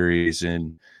trail series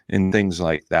and things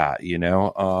like that.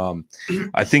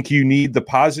 I think you need the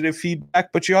positive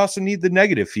feedback, but you also need the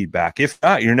negative feedback. If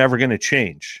not, you're never going to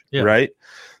change, right?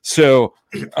 So,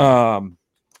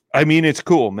 I mean, it's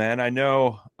cool, man. I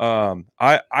know.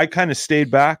 I kind of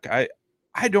stayed back.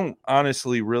 I don't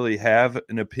honestly really have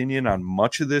an opinion on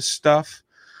much of this stuff.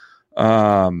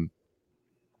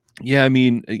 Yeah, I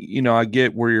mean, I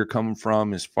get where you're coming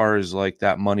from as far as like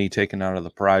that money taken out of the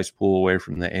prize pool away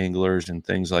from the anglers and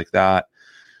things like that.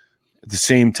 At the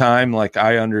same time, like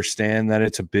I understand that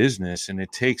it's a business and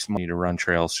it takes money to run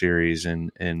trail series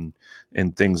and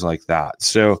things like that.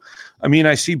 So, I mean,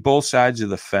 I see both sides of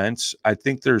the fence. I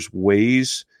think there's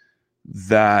ways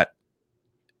that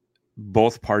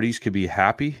both parties could be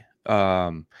happy,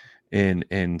 and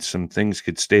some things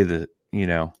could stay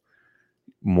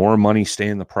more money stay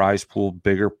in the prize pool,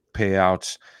 bigger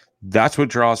payouts. That's what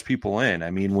draws people in. I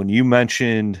mean, when you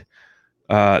mentioned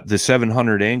the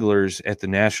 700 anglers at the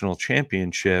national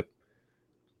championship,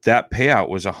 that payout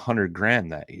was $100,000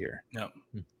 that year. Yep.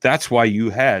 That's why you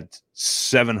had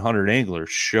 700 anglers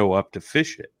show up to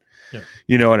fish it. Yep.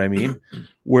 You know what I mean?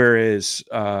 Whereas,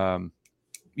 I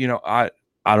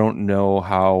don't know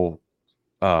how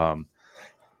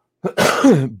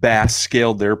Bass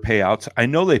scaled their payouts. I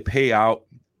know they pay out.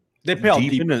 They pay out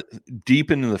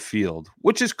deep into the field,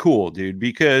 which is cool, dude,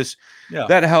 because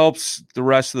that helps the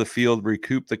rest of the field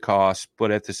recoup the cost.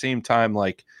 But at the same time,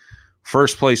 like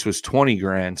first place was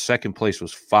 $20,000, second place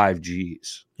was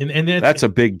 $5,000, and that's a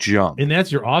big jump. And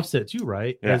that's your offset too,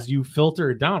 right? Yeah. As you filter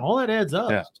it down, all that adds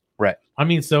up. Yeah, right. I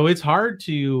mean, so it's hard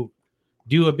to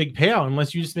do a big payout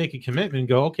unless you just make a commitment and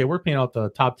go, okay, we're paying out the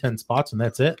top 10 spots and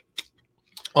that's it.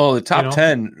 Oh, the top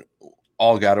 10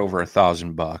 all got over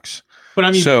 $1,000. But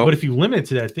I mean, but if you limit it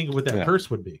to that, think of what that purse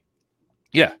would be.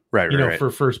 Yeah, right. For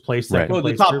first place, second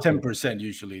place, the top 10%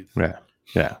 usually.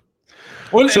 Yeah.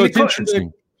 Well, so it's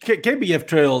interesting. KBF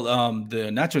Trail,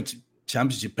 the National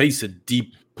Championship pays a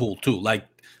deep pool too. Like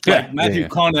Matthew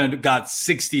Conant got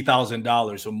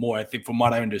 $60,000 or more, I think, from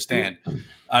what I understand.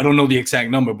 I don't know the exact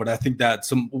number, but I think that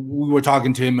we were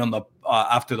talking to him on the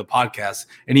after the podcast,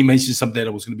 and he mentioned something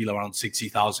that was going to be around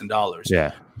 $60,000.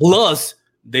 Yeah. Plus,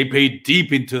 they paid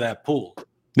deep into that pool.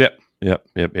 Yep.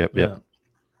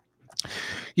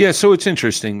 Yeah, so it's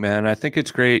interesting, man. I think it's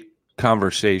great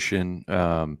conversation.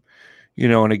 And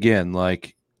again,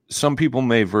 like some people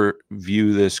may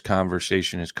view this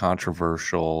conversation as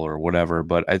controversial or whatever,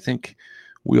 but I think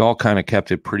we all kind of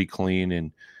kept it pretty clean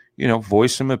and,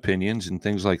 voice some opinions and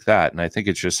things like that. And I think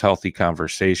it's just healthy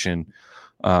conversation.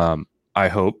 I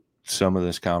hope some of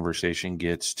this conversation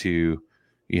gets to,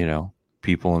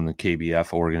 people in the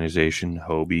KBF organization,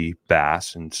 Hobie,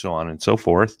 Bass, and so on and so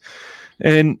forth.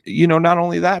 And, not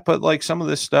only that, but like some of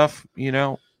this stuff,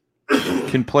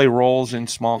 can play roles in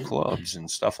small clubs and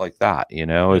stuff like that.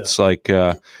 It's like,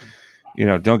 don't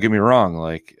get me wrong.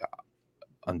 Like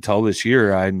until this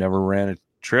year, I never ran a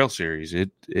trail series.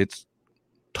 It's a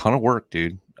ton of work,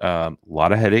 dude. A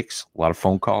lot of headaches, a lot of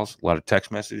phone calls, a lot of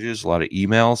text messages, a lot of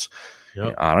emails.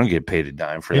 Yep. I don't get paid a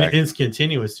dime for that. It's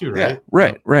continuous too, right?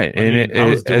 Yeah, right. And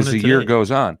as the year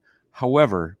goes on.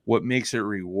 However, what makes it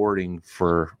rewarding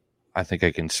for, I think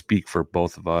I can speak for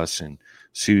both of us and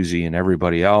Susie and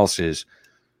everybody else, is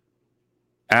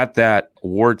at that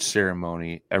award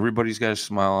ceremony, everybody's got a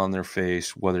smile on their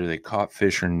face, whether they caught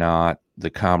fish or not, the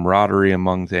camaraderie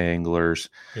among the anglers.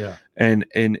 Yeah. And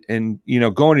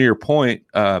going to your point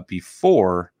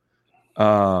before,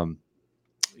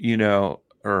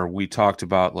 or we talked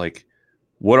about like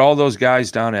what all those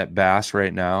guys down at Bass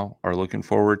right now are looking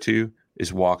forward to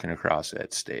is walking across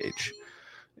that stage.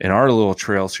 In our little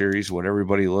trail series, what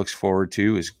everybody looks forward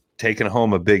to is taking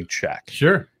home a big check.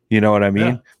 Sure. You know what I mean?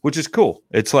 Yeah. Which is cool.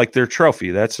 It's like their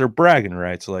trophy. That's their bragging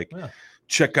rights. Like,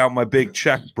 check out my big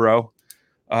check, bro.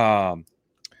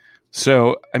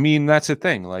 So, I mean, that's the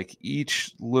thing. Like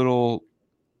each little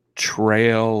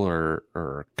trail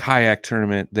or kayak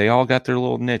tournament, they all got their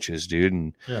little niches, dude.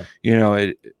 And, you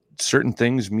know, certain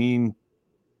things mean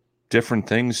different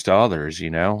things to others,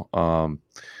 you know.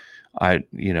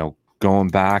 Going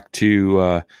back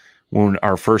to when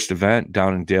our first event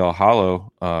down in Dale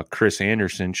Hollow, Chris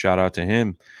Anderson, shout out to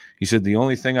him. He said, the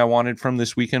only thing I wanted from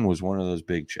this weekend was one of those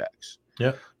big checks.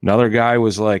 Yeah. Another guy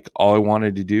was like, all I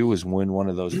wanted to do was win one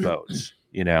of those boats,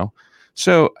 you know?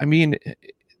 So, I mean,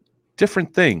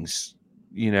 different things,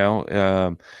 you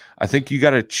know, I think you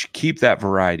got to keep that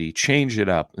variety, change it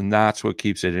up. And that's what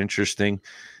keeps it interesting.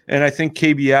 And I think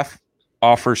KBF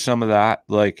offers some of that,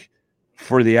 like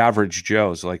for the average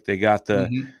Joes, like they got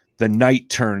the night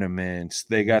tournaments,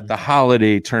 they got the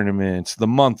holiday tournaments, the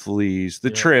monthlies,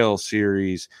 the trail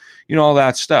series, you know, all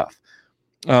that stuff.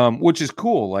 Which is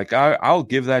cool. Like I'll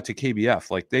give that to KBF.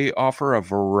 Like they offer a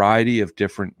variety of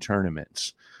different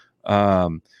tournaments. You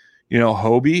know,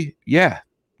 Hobie,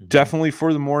 definitely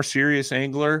for the more serious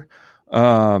angler.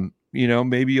 You know,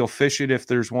 maybe you'll fish it if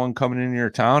there's one coming in your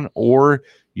town, or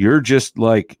you're just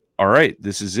like, all right,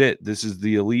 this is it. This is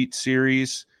the elite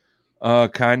series,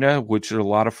 kind of, which a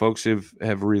lot of folks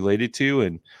have related to.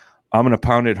 And I'm going to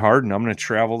pound it hard, and I'm going to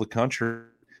travel the country,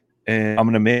 and I'm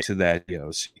going to make it to that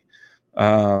DOC.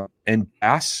 And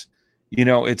Bass, you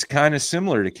know, it's kind of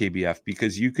similar to KBF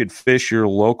because you could fish your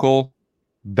local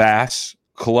Bass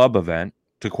club event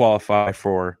to qualify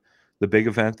for the big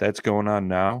event that's going on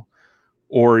now,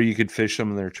 or you could fish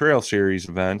some of their trail series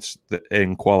events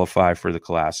and qualify for the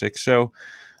classic. So,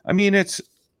 I mean, it's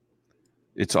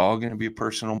all going to be a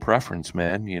personal preference,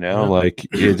 man. You know, like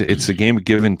it's a game of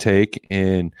give and take,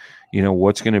 and you know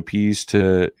what's going to appease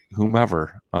to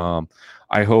whomever.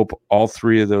 I hope all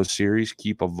three of those series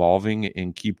keep evolving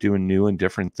and keep doing new and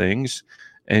different things,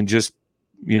 and just,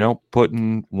 you know,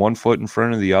 putting one foot in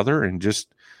front of the other and just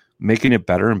making it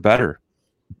better and better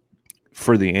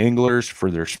for the anglers, for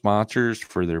their sponsors,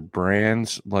 for their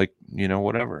brands, like, you know,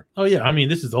 whatever. Oh yeah. I mean,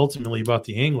 this is ultimately about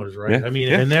the anglers, right? Yeah. I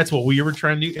mean, and that's what we were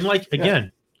trying to do. And like,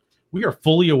 again, we are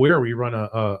fully aware we run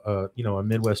a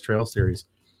Midwest Trail Series.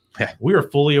 Yeah. We are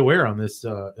fully aware on this,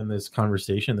 in this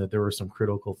conversation that there were some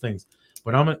critical things,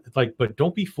 but but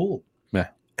don't be fooled. Yeah.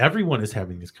 Everyone is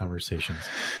having these conversations.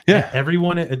 Yeah.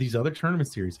 Everyone at these other tournament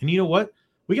series. And you know what?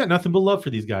 We got nothing but love for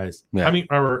these guys. Yeah. I mean,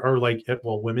 or like,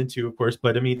 well, women too, of course.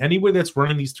 But I mean, anybody that's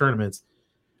running these tournaments,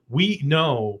 we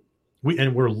know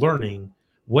we're learning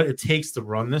what it takes to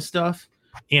run this stuff.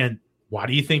 And why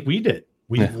do you think we did?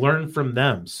 We've learned from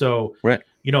them. So,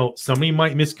 you know, somebody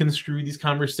might misconstrue these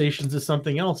conversations as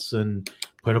something else and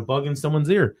put a bug in someone's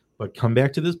ear. But come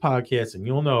back to this podcast and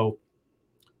you'll know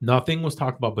nothing was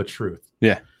talked about but truth.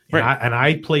 Yeah. And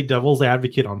I play devil's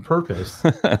advocate on purpose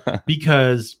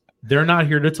because they're not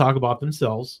here to talk about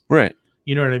themselves. Right.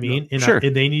 You know what I mean? And, sure.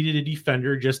 And they needed a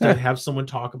defender just to have someone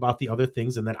talk about the other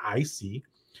things. And that I see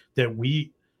that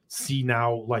we see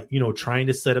now, like, you know, trying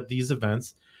to set up these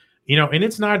events, you know, and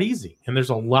it's not easy. And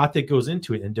there's a lot that goes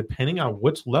into it. And depending on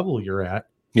which level you're at,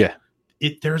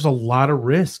 there's a lot of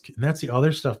risk. And that's the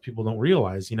other stuff people don't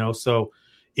realize, you know? So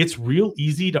it's real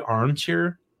easy to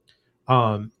armchair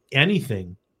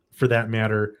anything for that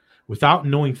matter without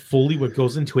knowing fully what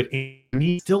goes into it,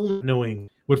 and still knowing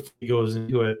what goes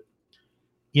into it,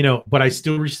 you know. But I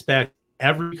still respect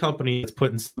every company that's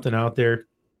putting something out there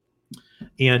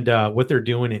and what they're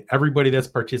doing, and everybody that's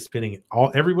participating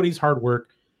in everybody's hard work.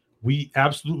 We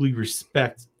absolutely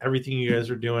respect everything you guys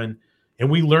are doing,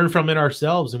 and we learn from it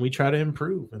ourselves, and we try to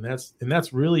improve. And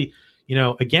that's really, you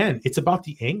know, again, it's about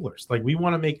the anglers. Like, we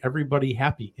want to make everybody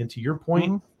happy. And to your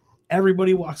point,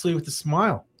 everybody walks away with a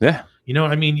smile. Yeah. You know,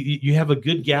 I mean, you have a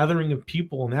good gathering of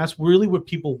people, and that's really what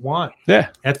people want. Yeah.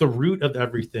 At the root of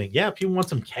everything. Yeah, people want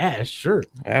some cash, sure.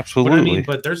 Absolutely.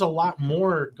 But there's a lot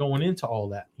more going into all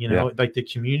that. You know, like the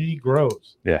community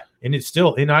grows. Yeah. And it's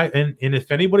still, and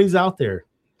if anybody's out there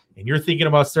and you're thinking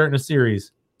about starting a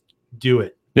series, do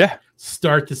it. Yeah.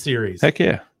 Start the series. Heck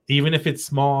yeah. Even if it's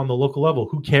small on the local level,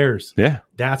 who cares? Yeah.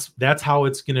 That's how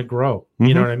it's going to grow.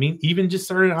 You know what I mean? Even just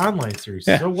start an online series.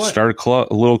 Yeah. So what? Start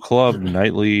a little club,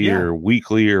 nightly or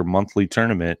weekly or monthly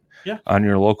tournament on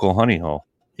your local honey hole.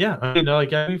 Yeah. I mean,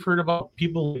 like, we've heard about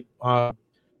people,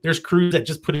 there's crews that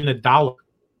just put in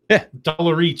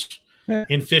 $1 each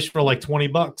and fish for like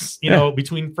 $20, you know,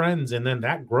 between friends. And then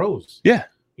that grows. Yeah.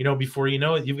 before you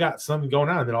know it, you've got something going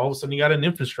on. Then all of a sudden you got an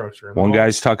infrastructure. And one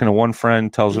guy's talking to one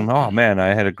friend, tells him, "Oh man,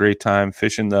 I had a great time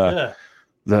fishing the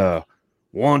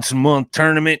once a month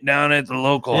tournament down at the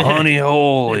local honey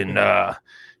hole, and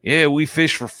we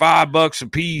fished for $5 a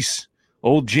piece.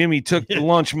 Old Jimmy took the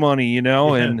lunch money, and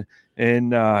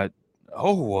oh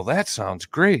well, that sounds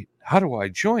great. How do I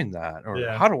join that, or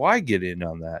how do I get in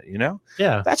on that?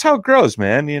 That's how it grows,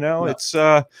 man. It's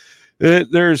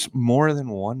there's more than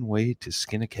one way to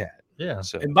skin a cat. Yeah.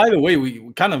 So. And by the way,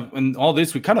 we kind of in all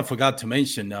this, we kind of forgot to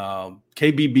mention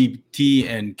KBBT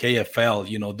and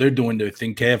KFL. They're doing their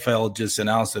thing. KFL just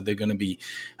announced that they're going to be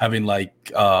having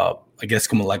like I guess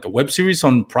kind of like a web series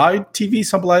on Pride TV,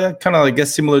 something like that. Kind of I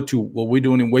guess similar to what we're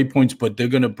doing in Waypoints, but they're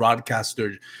going to broadcast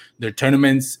their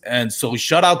tournaments. And so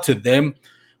shout out to them.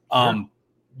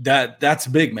 That's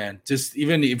big, man. Just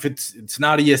even if it's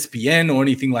not ESPN or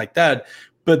anything like that,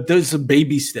 but there's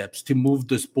baby steps to move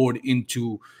the sport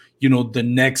into the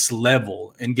next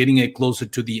level and getting it closer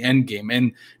to the end game.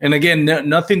 And again,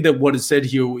 nothing that what is said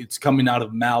here, it's coming out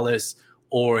of malice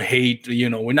or hate.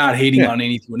 We're not hating on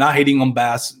anything. We're not hating on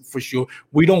bass for sure.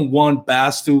 We don't want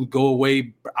bass to go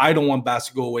away. I don't want bass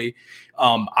to go away.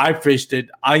 I fished it.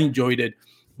 I enjoyed it.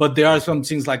 But there are some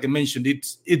things, like I mentioned,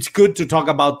 it's good to talk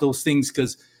about those things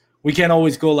because we can't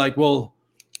always go like, well,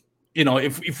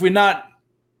 if we're not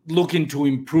looking to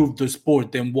improve the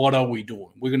sport, then what are we doing?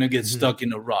 We're going to get stuck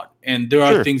in a rut. And there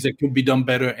are things that could be done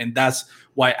better. And that's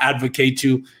why I advocate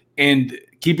to. And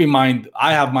keep in mind,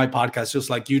 I have my podcast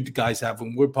just like you guys have,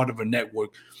 and we're part of a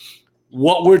network.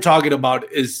 What we're talking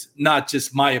about is not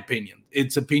just my opinion.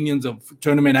 It's opinions of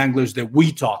tournament anglers that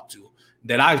we talk to,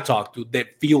 that I've talked to,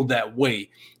 that feel that way.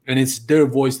 And it's their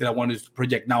voice that I wanted to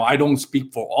project. Now, I don't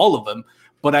speak for all of them,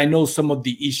 but I know some of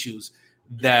the issues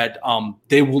that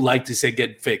they would like to say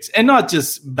get fixed, and not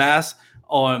just bass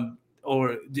or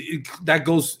that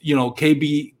goes,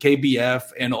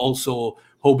 KBF and also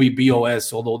Hobie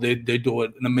BOS, although they do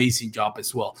an amazing job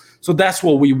as well. So that's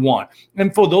what we want.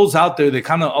 And for those out there that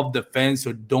kind of the fence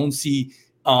or don't see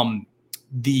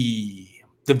the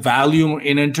value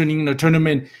in entering a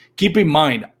tournament, keep in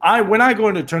mind, when I go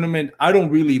into a tournament, I don't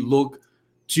really look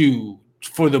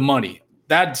for the money.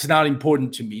 That's not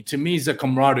important to me. To me, it's a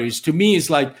camaraderie. To me, it's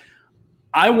like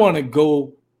I want to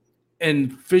go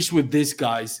and fish with these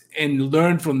guys and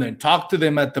learn from them, talk to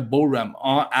them at the boat ramp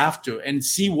after and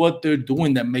see what they're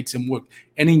doing that makes them work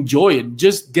and enjoy it.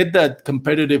 Just get that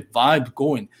competitive vibe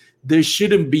going. There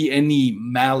shouldn't be any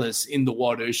malice in the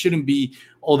water. It shouldn't be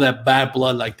all that bad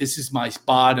blood, like this is my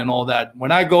spot and all that.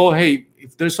 When I go, hey,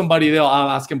 if there's somebody there, I'll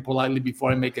ask him politely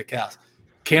before I make a cast.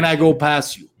 Can I go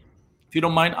past you? If you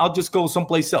don't mind, I'll just go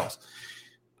someplace else.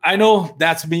 I know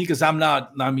that's me because I'm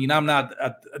definitely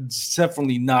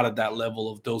not at that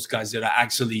level of those guys that are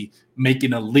actually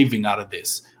making a living out of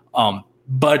this.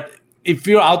 But if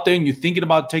you're out there and you're thinking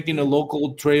about taking a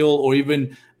local trail or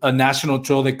even a national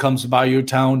trail that comes by your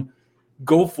town,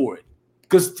 go for it.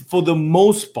 Because for the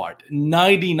most part,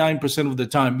 99% of the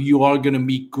time, you are going to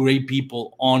meet great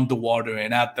people on the water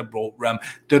and at the boat ramp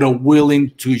that are willing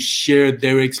to share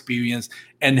their experience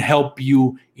and help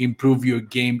you improve your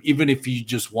game, even if you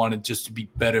just want it just to be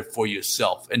better for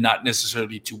yourself and not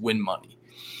necessarily to win money.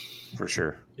 For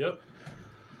sure. Yep.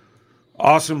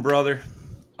 Awesome, brother.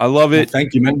 I love it. Well,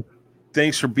 thank you, man.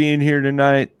 Thanks for being here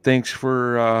tonight. Thanks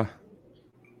for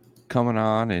coming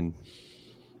on and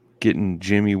getting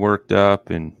Jimmy worked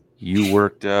up and you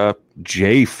worked up.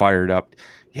 Jay fired up.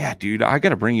 Yeah, dude, I got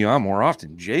to bring you on more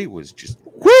often. Jay was just,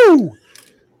 woo!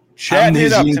 Chatting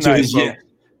it up tonight, bro.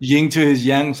 Yin to his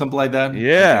yang, something like that.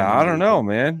 Yeah, I don't know,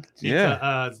 man.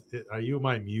 Yeah. Are you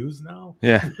my muse now?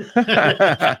 Yeah.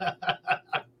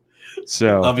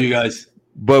 So love you guys.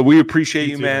 But we appreciate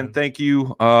you, man. Thank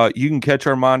you. You can catch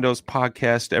Armando's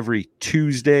podcast every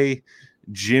Tuesday.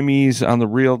 Jimmy's on the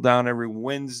Reel Down every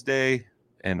Wednesday.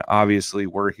 And obviously,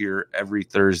 we're here every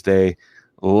Thursday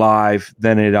live.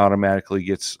 Then it automatically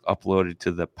gets uploaded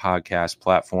to the podcast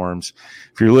platforms.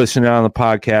 If you're listening on the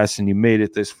podcast and you made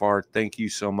it this far, thank you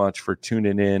so much for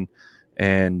tuning in.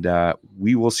 And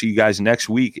we will see you guys next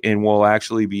week. And we'll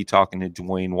actually be talking to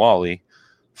Dwayne Wally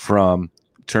from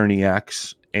Tourney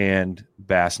X and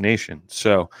Bass Nation.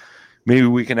 So maybe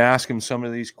we can ask him some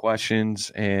of these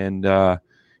questions and,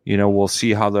 we'll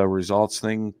see how the results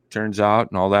thing turns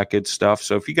out and all that good stuff.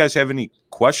 So if you guys have any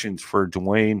questions for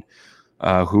Dwayne,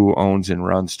 who owns and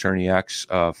runs Tourney X,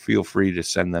 feel free to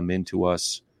send them in to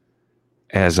us.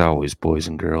 As always, boys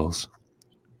and girls,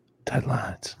 tight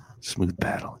lines, smooth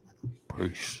paddling.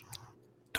 Peace.